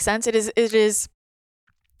 This makes sense. It is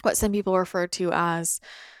what some people refer to as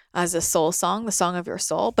a soul song, the song of your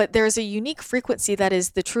soul, but there's a unique frequency that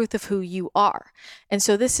is the truth of who you are. And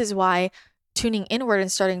so this is why tuning inward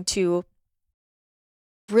and starting to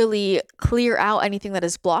really clear out anything that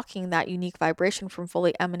is blocking that unique vibration from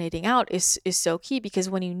fully emanating out is so key, because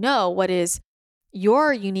when you know what is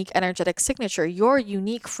your unique energetic signature, your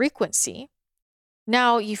unique frequency,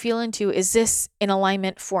 now you feel into, is this in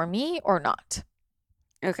alignment for me or not?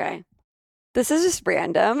 Okay. This is just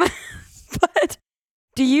random, but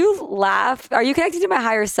do you laugh? Are you connecting to my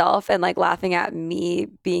higher self and like laughing at me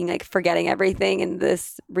being like forgetting everything in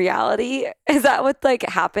this reality? Is that what like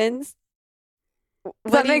happens?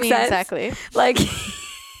 Does that make sense? Exactly? Like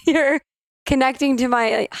you're connecting to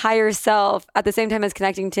my higher self at the same time as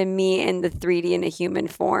connecting to me in the 3D in a human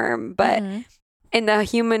form, but in the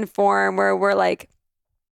human form where we're like,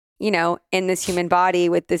 you know, in this human body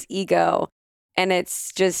with this ego, and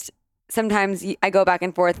it's just sometimes I go back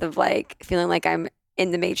and forth of like feeling like I'm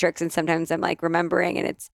in the matrix, and sometimes I'm like remembering, and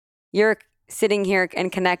it's you're sitting here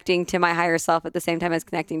and connecting to my higher self at the same time as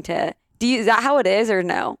connecting to is that how it is, or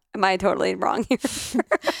no? Am I totally wrong here?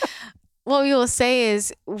 What we will say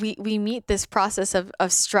is we meet this process of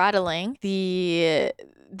straddling the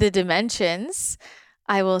dimensions,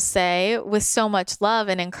 I will say, with so much love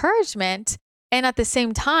and encouragement, and at the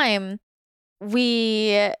same time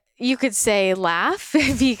you could say laugh,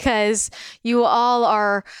 because you all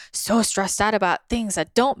are so stressed out about things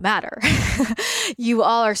that don't matter. You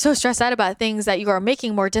all are so stressed out about things that you are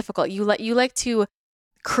making more difficult. You like to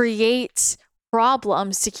create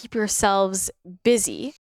problems to keep yourselves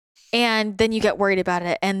busy, and then you get worried about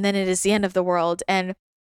it, and then it is the end of the world. And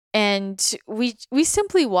we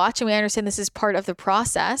simply watch, and we understand this is part of the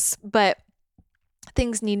process, but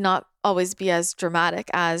things need not always be as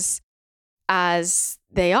dramatic as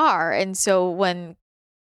they are. And so when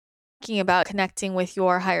thinking about connecting with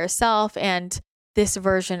your higher self and this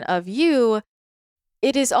version of you,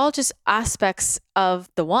 it is all just aspects of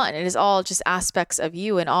the one. It is all just aspects of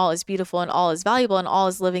you, and all is beautiful and all is valuable and all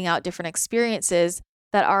is living out different experiences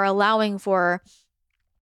that are allowing for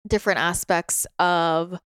different aspects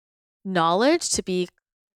of knowledge to be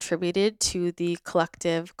attributed to the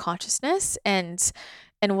collective consciousness. And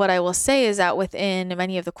what I will say is that within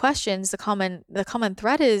many of the questions, the common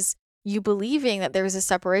thread is you believing that there is a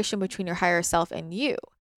separation between your higher self and you.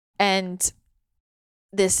 And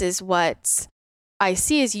this is what I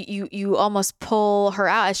see is you almost pull her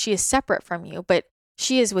out as she is separate from you, but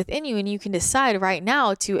she is within you, and you can decide right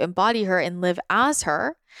now to embody her and live as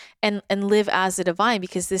her and live as the divine,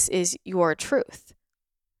 because this is your truth.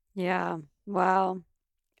 Yeah. Wow.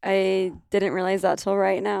 I didn't realize that till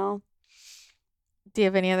right now. Do you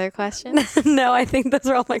have any other questions? No, I think those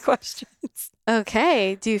are all my questions.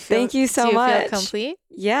 Okay. Do you feel Thank you so much. Feel complete?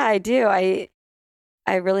 Yeah, I do. I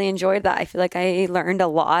really enjoyed that. I feel like I learned a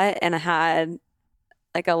lot, and I had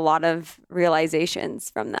like a lot of realizations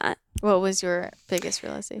from that. What was your biggest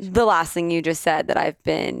realization? The last thing you just said, that I've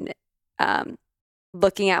been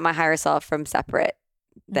looking at my higher self from separate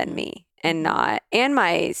than me, and not, and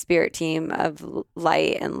my spirit team of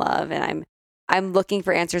light and love. And I'm looking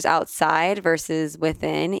for answers outside versus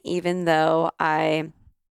within, even though I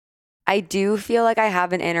do feel like I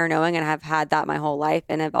have an inner knowing and have had that my whole life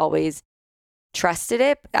and have always trusted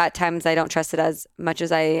it. At times I don't trust it as much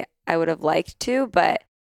as I would have liked to, but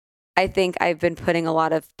I think I've been putting a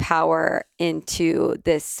lot of power into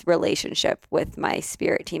this relationship with my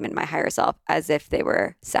spirit team and my higher self as if they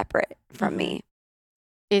were separate from me.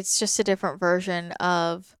 It's just a different version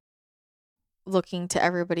of looking to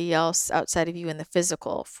everybody else outside of you in the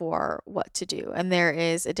physical for what to do. And there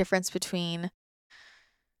is a difference between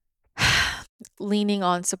leaning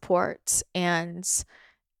on support and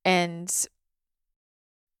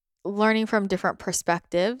learning from different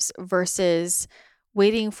perspectives versus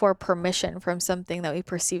waiting for permission from something that we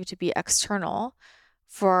perceive to be external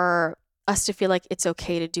for us to feel like it's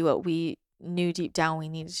okay to do what we knew deep down we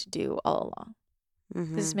needed to do all along.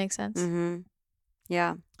 Does this make sense?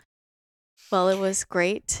 Yeah. Well, it was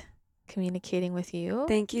great communicating with you.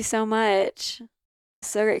 Thank you so much.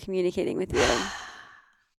 So great communicating with you.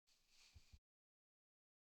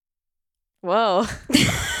 Whoa.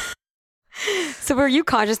 So were you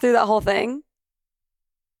conscious through that whole thing?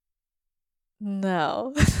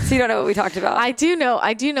 No. So you don't know what we talked about? I do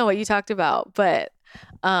know what you talked about, but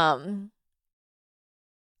I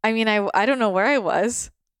mean, I don't know where I was.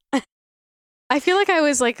 I feel like I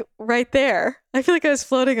was like right there. I feel like I was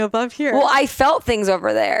floating above here. Well, I felt things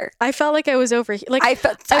over there. I felt like I was over here. Like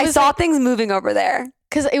I saw things moving over there.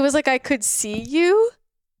 Because it was like I could see you.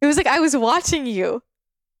 It was like I was watching you.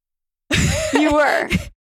 You were.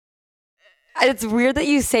 It's weird that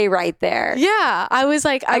you say right there. Yeah. I was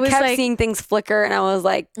like, I kept seeing things flicker and I was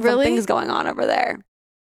like, really? Something's going on over there.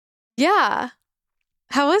 Yeah.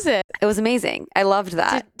 How was it? It was amazing. I loved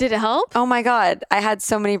that. Did it help? Oh my God. I had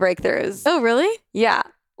so many breakthroughs. Oh, really? Yeah.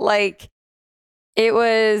 Like, it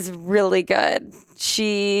was really good.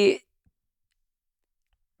 She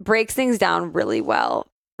breaks things down really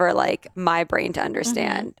well for like my brain to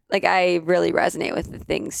understand. Like, I really resonate with the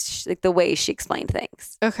things, like the way she explained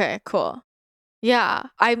things. Okay, cool. Yeah.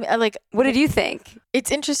 I'm like, what did you think?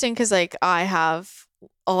 It's interesting because like I have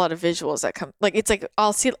a lot of visuals that come, like, it's like,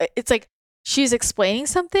 I'll see, it's like, she's explaining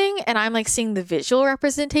something and I'm like seeing the visual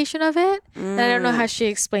representation of it. And I don't know how she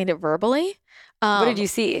explained it verbally. What did you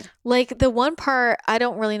see? Like the one part, I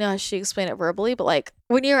don't really know how she explained it verbally, but like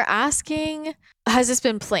when you're asking, has this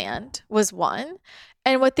been planned, was one.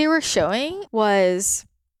 And what they were showing was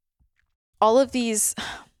all of these,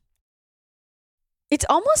 it's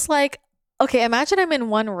almost like, okay, imagine I'm in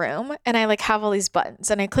one room and I like have all these buttons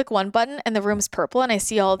and I click one button and the room's purple and I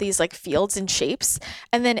see all these like fields and shapes.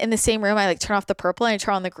 And then in the same room, I like turn off the purple and I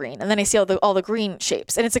turn on the green and then I see all the green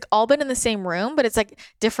shapes. And it's like all been in the same room, but it's like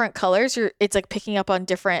different colors. It's like picking up on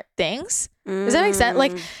different things. Does that make sense?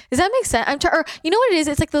 Like, does that make sense? Or you know what it is?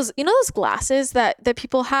 It's like those, you know, those glasses that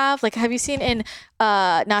people have. Like, have you seen in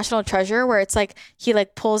National Treasure where it's like he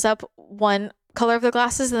like pulls up one color of the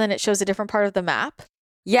glasses and then it shows a different part of the map?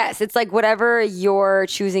 Yes, it's like whatever you're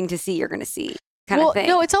choosing to see, you're going to see kind of thing.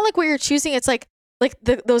 No, it's not like what you're choosing. It's like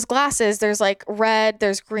those glasses, there's like red,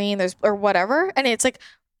 there's green, there's or whatever. And it's like,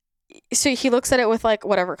 so he looks at it with like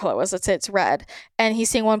whatever color it was. Let's say it's red. And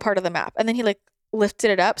he's seeing one part of the map. And then he like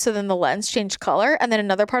lifted it up. So then the lens changed color. And then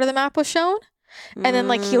another part of the map was shown. And then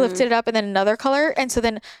like he lifted it up and then another color. And so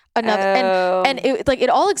then another, and it like it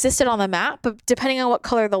all existed on the map, but depending on what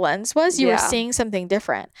color the lens was, you were seeing something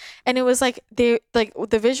different. And it was like the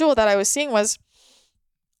visual that I was seeing was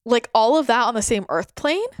like all of that on the same earth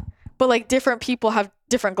plane, but like different people have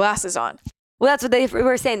different glasses on. Well, that's what they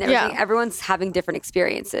were saying. They were saying everyone's having different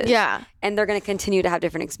experiences. Yeah. And they're going to continue to have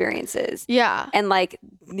different experiences. Yeah. And like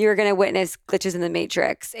you're going to witness glitches in the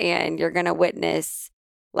matrix and you're going to witness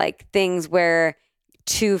like things where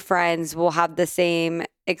two friends will have the same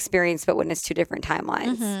experience but witness two different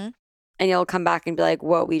timelines. And you'll come back and be like,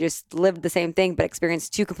 whoa, we just lived the same thing but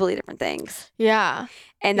experienced two completely different things. Yeah.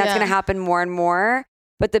 And that's going to happen more and more.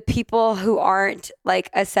 But the people who aren't like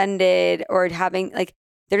ascended or having like,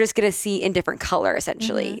 they're just going to see in different color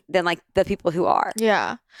essentially than like the people who are.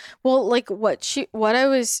 Yeah. Well, like what she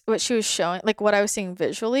was showing, like what I was seeing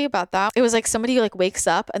visually about that, it was like somebody like wakes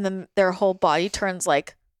up and then their whole body turns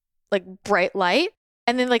like bright light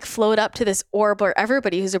and then like float up to this orb, or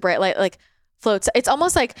everybody who's a bright light like floats. It's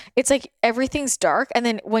almost like it's like everything's dark and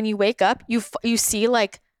then when you wake up you see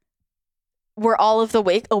like where all of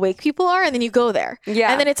the awake people are and then you go there.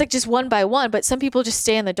 Yeah. And then it's like just one by one, but some people just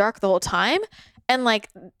stay in the dark the whole time And like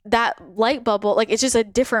that light bubble, like it's just a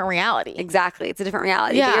different reality. Exactly. It's a different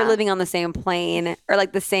reality. Yeah. But you're living on the same plane or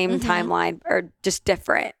like the same timeline or just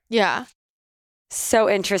different. Yeah. So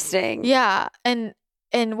interesting. Yeah.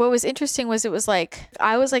 And what was interesting was it was like,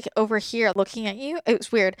 I was like over here looking at you. It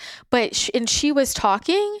was weird. But she was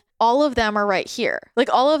talking. All of them are right here. Like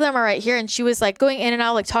all of them are right here. And she was like going in and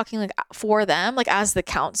out, like talking like for them, like as the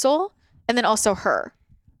council. And then also her.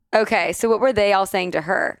 Okay. So what were they all saying to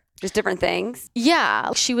her? Just different things?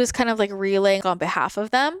 Yeah. She was kind of like relaying on behalf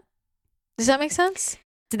of them. Does that make sense?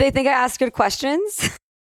 Did they think I asked good questions?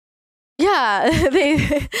 Yeah,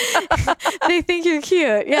 they think you're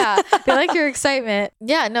cute. Yeah, they like your excitement.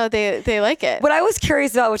 Yeah, no, they like it. What I was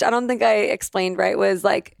curious about, which I don't think I explained right, was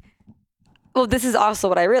like, well, this is also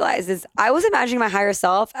what I realized is I was imagining my higher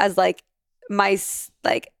self as like my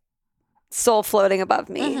like soul floating above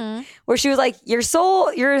me, where she was like, your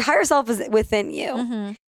soul, your higher self is within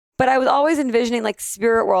you. But I was always envisioning like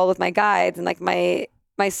spirit world with my guides and like my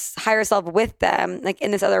higher self with them, like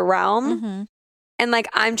in this other realm. And like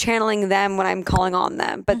I'm channeling them when I'm calling on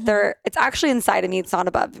them, but it's actually inside of me. It's not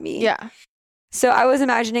above me. Yeah. So I was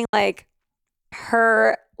imagining like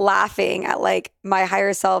her laughing at like my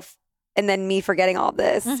higher self and then me forgetting all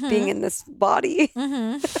this, being in this body.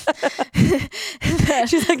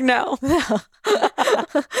 She's like, no.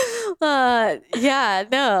 Yeah,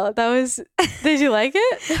 no, that was, did you like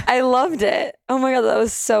it? I loved it. Oh my God, that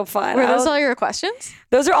was so fun. Were those all your questions?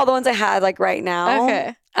 Those are all the ones I had like right now.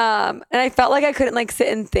 Okay. And I felt like I couldn't like sit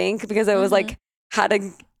and think because I was like, had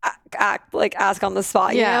to ask on the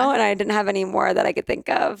spot, you know? And I didn't have any more that I could think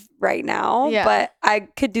of right now. Yeah. But I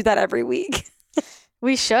could do that every week.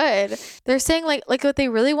 We should. They're saying like what they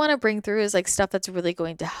really want to bring through is like stuff that's really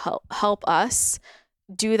going to help us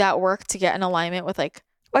do that work to get in alignment with like.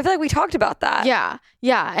 Well, I feel like we talked about that. Yeah.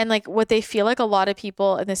 Yeah. And like what they feel like a lot of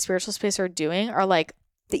people in the spiritual space are doing are like.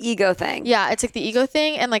 The ego thing. Yeah. It's like the ego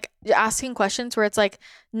thing and like asking questions where it's like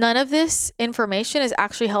none of this information is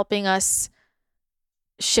actually helping us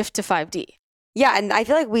shift to 5D. Yeah. And I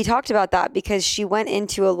feel like we talked about that because she went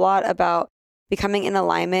into a lot about becoming in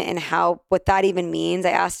alignment and what that even means.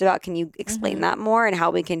 I asked about, can you explain that more and how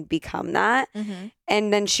we can become that?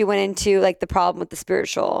 And then she went into like the problem with the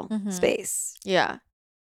spiritual space. Yeah.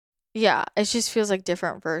 Yeah. It just feels like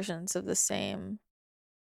different versions of the same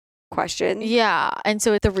question. Yeah. And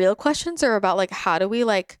so the real questions are about like, how do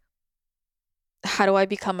I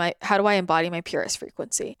embody my purest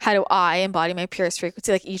frequency? How do I embody my purest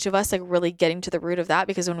frequency? Like each of us, like really getting to the root of that,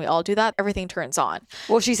 because when we all do that, everything turns on.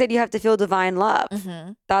 Well, she said you have to feel divine love.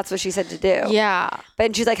 That's what she said to do. Yeah.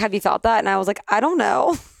 But she's like, have you felt that? And I was like, I don't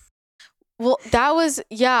know. Well, that was,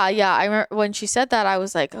 yeah. I remember when she said that, I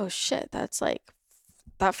was like, oh shit, that's like,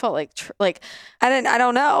 that felt like, I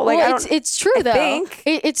don't know. Like, well, it's true though. Think.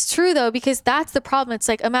 It's true though, because that's the problem. It's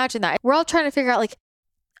like, imagine that. We're all trying to figure out like,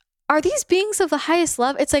 are these beings of the highest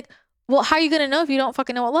love? It's like, well, how are you going to know if you don't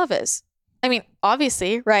fucking know what love is? I mean,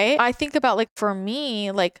 obviously, right? I think about like, for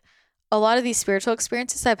me, like a lot of these spiritual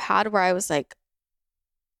experiences I've had where I was like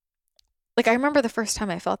I remember the first time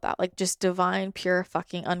I felt that, like just divine, pure,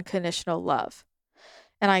 fucking unconditional love.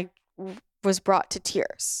 And I was brought to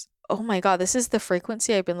tears. Oh my God, this is the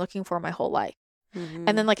frequency I've been looking for my whole life.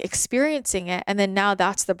 And then like experiencing it. And then now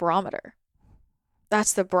that's the barometer.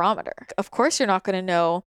 That's the barometer. Of course, you're not going to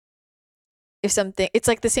know if something, it's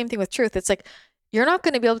like the same thing with truth. It's like, you're not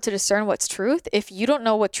going to be able to discern what's truth if you don't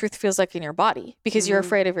know what truth feels like in your body, because you're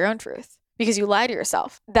afraid of your own truth, because you lie to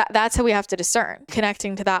yourself. That's how we have to discern,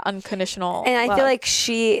 connecting to that unconditional And I love. feel like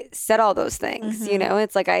she said all those things, you know,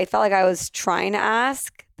 it's like, I felt like I was trying to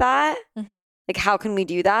ask that, like, how can we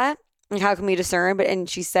do that? Like, how can we discern? And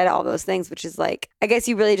she said all those things, which is like, I guess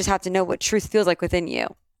you really just have to know what truth feels like within you.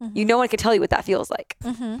 No one can tell you what that feels like.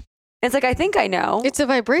 And it's like, I think I know. It's a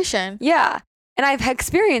vibration. Yeah. And I've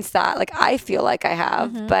experienced that. Like, I feel like I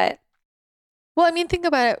have, but. Well, I mean, think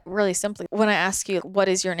about it really simply. When I ask you, what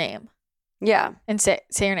is your name? Yeah. And say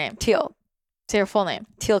your name. Teal. Say your full name.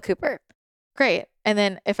 Teal Cooper. Great. And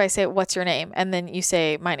then if I say, what's your name? And then you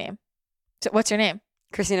say my name. So what's your name?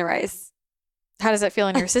 Christina Rice. How does that feel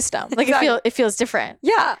in your system? Like Exactly. it feels different.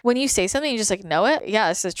 Yeah. When you say something, you just like know it. Yeah,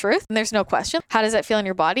 this is truth. And there's no question. How does that feel in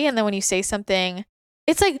your body? And then when you say something,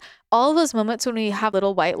 it's like all of those moments when we have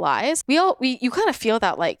little white lies, you kind of feel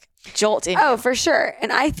that like jolt in Oh, you. for sure.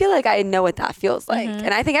 And I feel like I know what that feels like.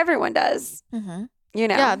 And I think everyone does, you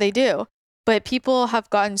know? Yeah, they do. But people have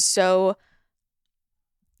gotten so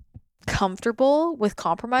comfortable with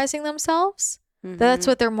compromising themselves that that's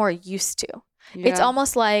what they're more used to. Yeah. It's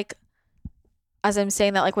almost like as I'm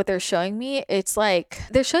saying that, like what they're showing me, it's like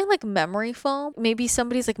they're showing like memory foam. Maybe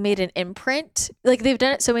somebody's like made an imprint. Like they've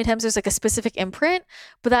done it so many times, there's like a specific imprint,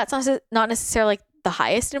 but that's not necessarily like the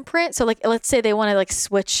highest imprint. So like, let's say they want to like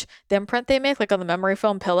switch the imprint they make, like on the memory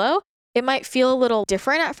foam pillow. It might feel a little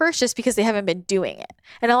different at first just because they haven't been doing it.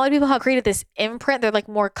 And a lot of people have created this imprint they're like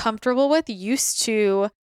more comfortable with, used to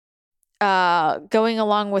going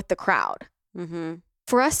along with the crowd. Mm-hmm.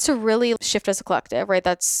 For us to really shift as a collective, right?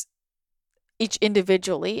 That's each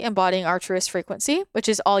individually embodying our truest frequency, which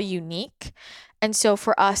is all unique. And so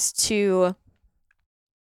for us to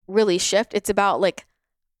really shift, it's about like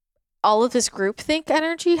all of this groupthink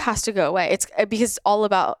energy has to go away. It's because it's all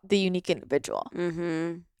about the unique individual.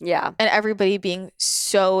 Mm-hmm. Yeah. And everybody being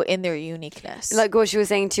so in their uniqueness. Like what she was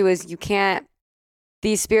saying too is you can't,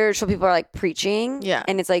 these spiritual people are like preaching. Yeah.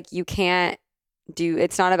 And it's like, you can't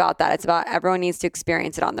it's not about that. It's about everyone needs to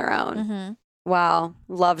experience it on their own. Mm-hmm. Wow.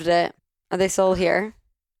 Loved it. Are they still here?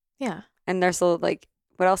 Yeah. And they're still like,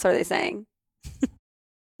 what else are they saying?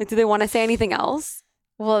 Like, do they want to say anything else?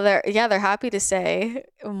 Well, they're happy to say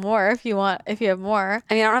more if you have more.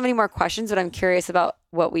 I mean, I don't have any more questions, but I'm curious about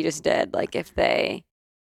what we just did. Like if they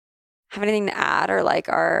have anything to add or like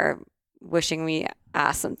are wishing we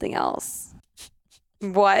asked something else.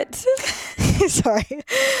 What? Sorry. Some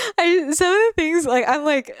of the things like I'm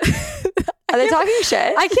like are they talking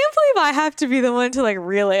shit? I can't believe I have to be the one to like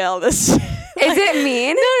relay all this. Is it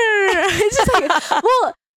mean? No. It's just like,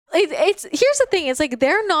 well, it's here's the thing. It's like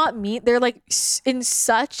they're not mean. They're like in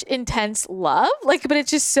such intense love. Like, but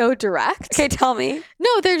it's just so direct. Okay, tell me.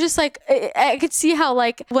 No, they're just like I could see how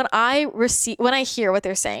like when I hear what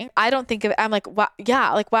they're saying, I don't think of it. I'm like, wow,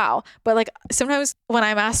 yeah, like wow. But like sometimes when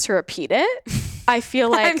I'm asked to repeat it, I feel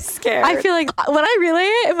like I'm scared. I feel like when I relay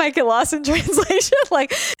it might get lost in translation.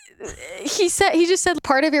 Like he just said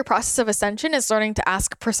part of your process of ascension is learning to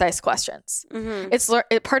ask precise questions. Mm-hmm. It's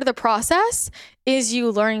part of the process is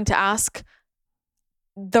you learning to ask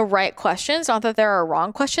the right questions. Not that there are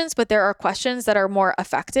wrong questions, but there are questions that are more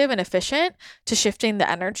effective and efficient to shifting the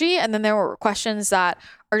energy. And then there were questions that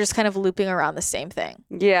are just kind of looping around the same thing.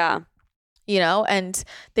 Yeah. You know, and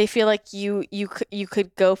they feel like you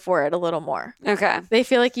could go for it a little more. Okay. They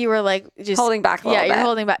feel like you were like just holding back a little bit. Yeah, you're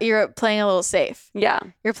holding back. You're playing a little safe. Yeah.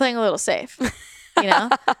 You're playing a little safe. You know?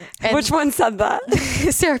 And which one said that?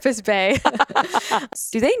 Serapis Bay.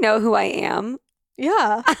 Do they know who I am?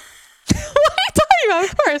 Yeah. What are you talking about?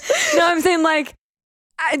 Of course. No, I'm saying like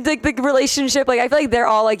the relationship, like I feel like they're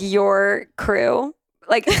all like your crew.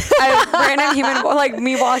 Like a random human, like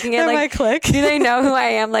me walking in, they're like my clique. Do they know who I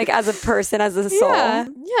am, like as a person, as a soul?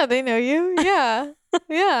 Yeah, they know you. Yeah,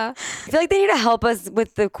 yeah. I feel like they need to help us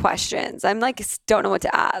with the questions. I'm like don't know what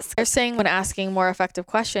to ask. They're saying when asking more effective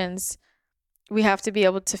questions, we have to be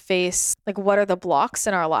able to face like what are the blocks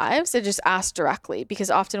in our lives and just ask directly,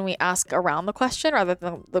 because often we ask around the question rather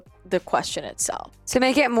than the question itself. So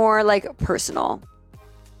make it more like personal.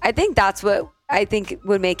 I think that's what I think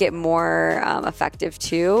would make it more effective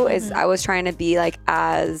too, is I was trying to be like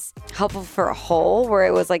as helpful for a whole where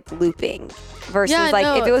it was like looping versus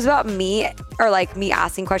if it was about me or like me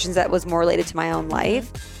asking questions that was more related to my own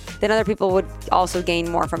life, then other people would also gain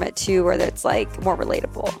more from it too, where it's like more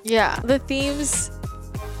relatable. Yeah. The themes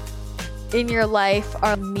in your life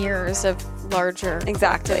are mirrors of larger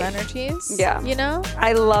energies. Yeah. You know?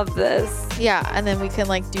 I love this. Yeah. And then we can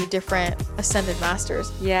like do different ascended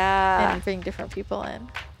masters. Yeah. And bring different people in.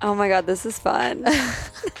 Oh my God, this is fun.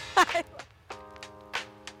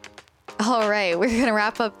 All right. We're going to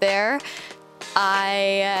wrap up there.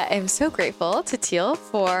 I am so grateful to Teal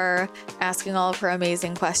for asking all of her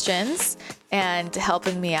amazing questions and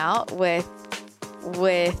helping me out with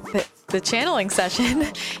the channeling session.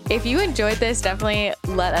 If you enjoyed this, definitely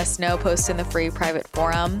let us know. Post in the free private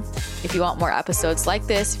forum if you want more episodes like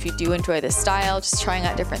this. If you do enjoy this style, just trying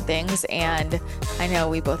out different things. And I know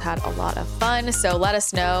we both had a lot of fun, so let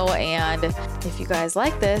us know. And if you guys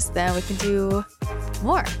like this, then we can do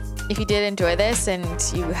more. If you did enjoy this and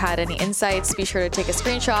you had any insights, be sure to take a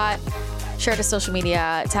screenshot, share to social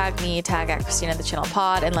media, tag me, tag at Christina the Channel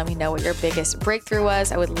Pod, and let me know what your biggest breakthrough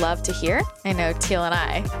was. I would love to hear. I know Teal and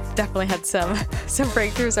I definitely had some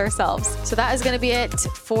breakthroughs ourselves. So that is going to be it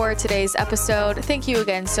for today's episode. Thank you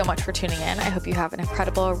again so much for tuning in. I hope you have an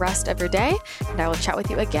incredible rest of your day, and I will chat with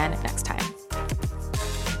you again next time.